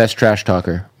the best trash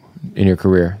talker in your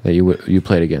career that you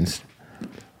played against?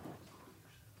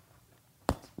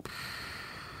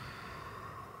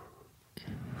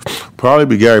 Probably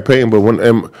be Gary Payton, but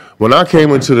when I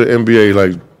came into the NBA,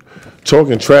 like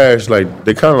talking trash, like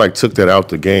they kind of like took that out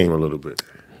the game a little bit.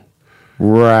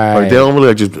 Right. Like they don't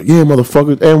really just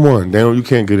motherfucker and one. You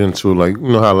can't get into like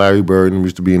how Larry Bird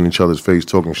used to be in each other's face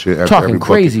talking shit, talking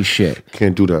crazy shit.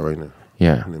 Can't do that right now.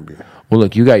 Yeah. Well,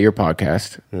 look, you got your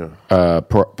podcast. Yeah.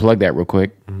 Plug that real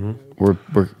quick. Mm-hmm. We're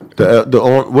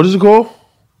what is it called?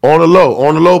 On the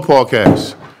Low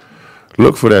podcast.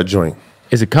 Look for that joint.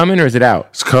 Is it coming or is it out?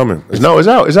 It's coming. It's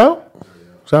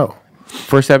out.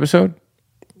 First episode?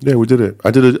 Yeah, we did it.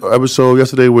 I did an episode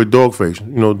yesterday with Dogface.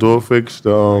 Dogface,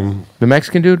 the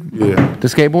Mexican dude? Yeah. The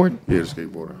skateboard? Yeah, the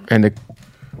skateboarder. And the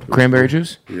cranberry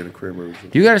juice? Yeah, the cranberry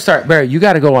juice. You got to start, Barry, you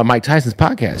got to go on Mike Tyson's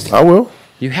podcast. I will.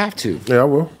 You have to. Yeah, I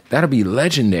will. That'll be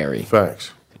legendary.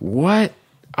 Facts. What?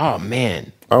 Oh,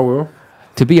 man. I will.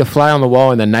 To be a fly on the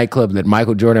wall in the nightclub that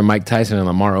Michael Jordan, Mike Tyson, and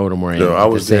Lamar Odom were in at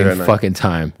the same fucking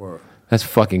time. Word. That's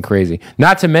fucking crazy.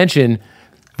 Not to mention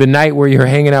the night where you're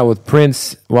hanging out with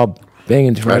Prince while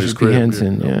banging Taraji P.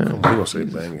 Henson. Yeah. We're going to say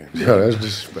banging. Yo, that's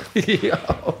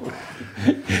disrespectful.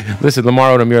 Listen,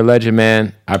 Lamar Odom, you're a legend,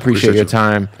 man. I appreciate your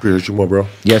time. Appreciate you more, bro.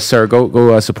 Yes, sir.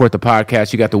 Go support the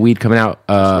podcast. You got the weed coming out.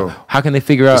 How can they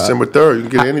figure out? December 3rd. You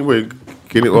can get it anywhere.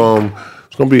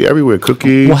 It's going to be everywhere.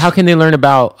 Cookies. Well, how can they learn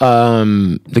about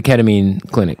the ketamine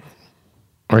clinic?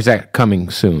 Or is that coming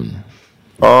soon?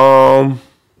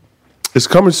 It's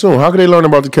coming soon. How can they learn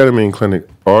about the ketamine clinic,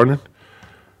 Arden?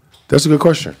 That's a good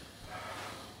question.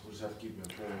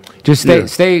 Just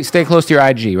stay close to your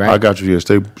IG, right? I got you. Yeah,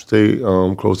 stay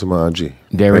close to my IG.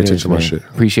 There it is, my man. shit.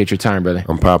 Appreciate your time, brother.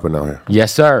 I'm popping out here.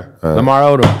 Yes, sir. Lamar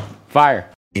Odom, fire.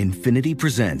 Infiniti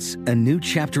presents a new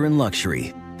chapter in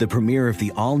luxury, the premiere of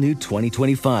the all-new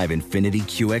 2025 Infiniti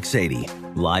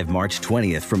QX80, live March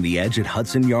 20th from the Edge at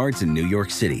Hudson Yards in New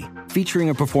York City, featuring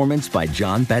a performance by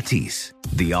John Batiste.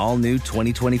 The all-new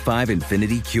 2025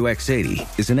 Infiniti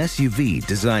QX80 is an SUV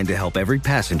designed to help every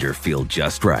passenger feel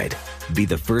just right. Be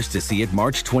the first to see it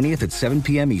March 20th at 7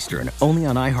 p.m. Eastern, only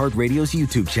on iHeartRadio's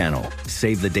YouTube channel.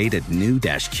 Save the date at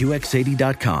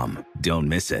new-QX80.com. Don't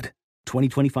miss it.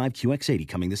 2025 QX80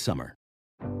 coming this summer.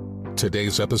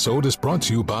 Today's episode is brought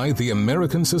to you by the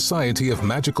American Society of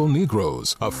Magical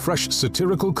Negroes, a fresh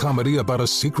satirical comedy about a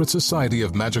secret society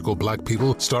of magical black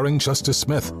people starring Justice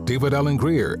Smith, David Allen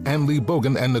Greer, Ann Lee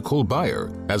Bogan, and Nicole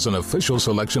Byer. As an official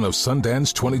selection of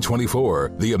Sundance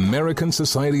 2024, the American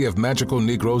Society of Magical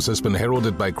Negroes has been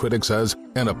heralded by critics as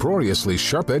an uproariously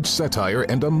sharp-edged satire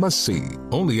and a must-see.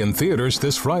 Only in theaters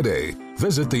this Friday.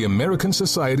 Visit the American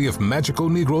Society of Magical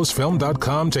Negroes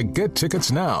Film.com to get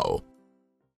tickets now.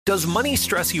 Does money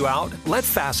stress you out? Let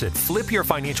Facet flip your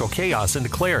financial chaos into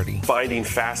clarity. Finding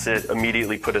Facet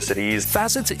immediately put us at ease.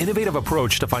 Facet's innovative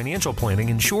approach to financial planning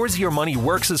ensures your money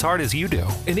works as hard as you do,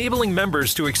 enabling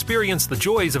members to experience the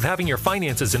joys of having your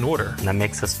finances in order. And that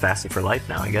makes us Facet for life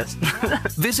now, I guess.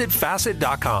 Visit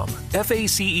Facet.com,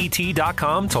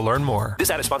 FACET.com to learn more.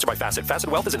 This ad is sponsored by Facet. Facet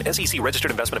Wealth is an SEC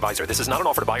registered investment advisor. This is not an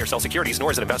offer to buy or sell securities,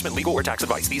 nor is it investment, legal, or tax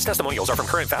advice. These testimonials are from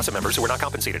current Facet members who are not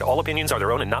compensated. All opinions are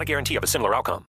their own and not a guarantee of a similar outcome.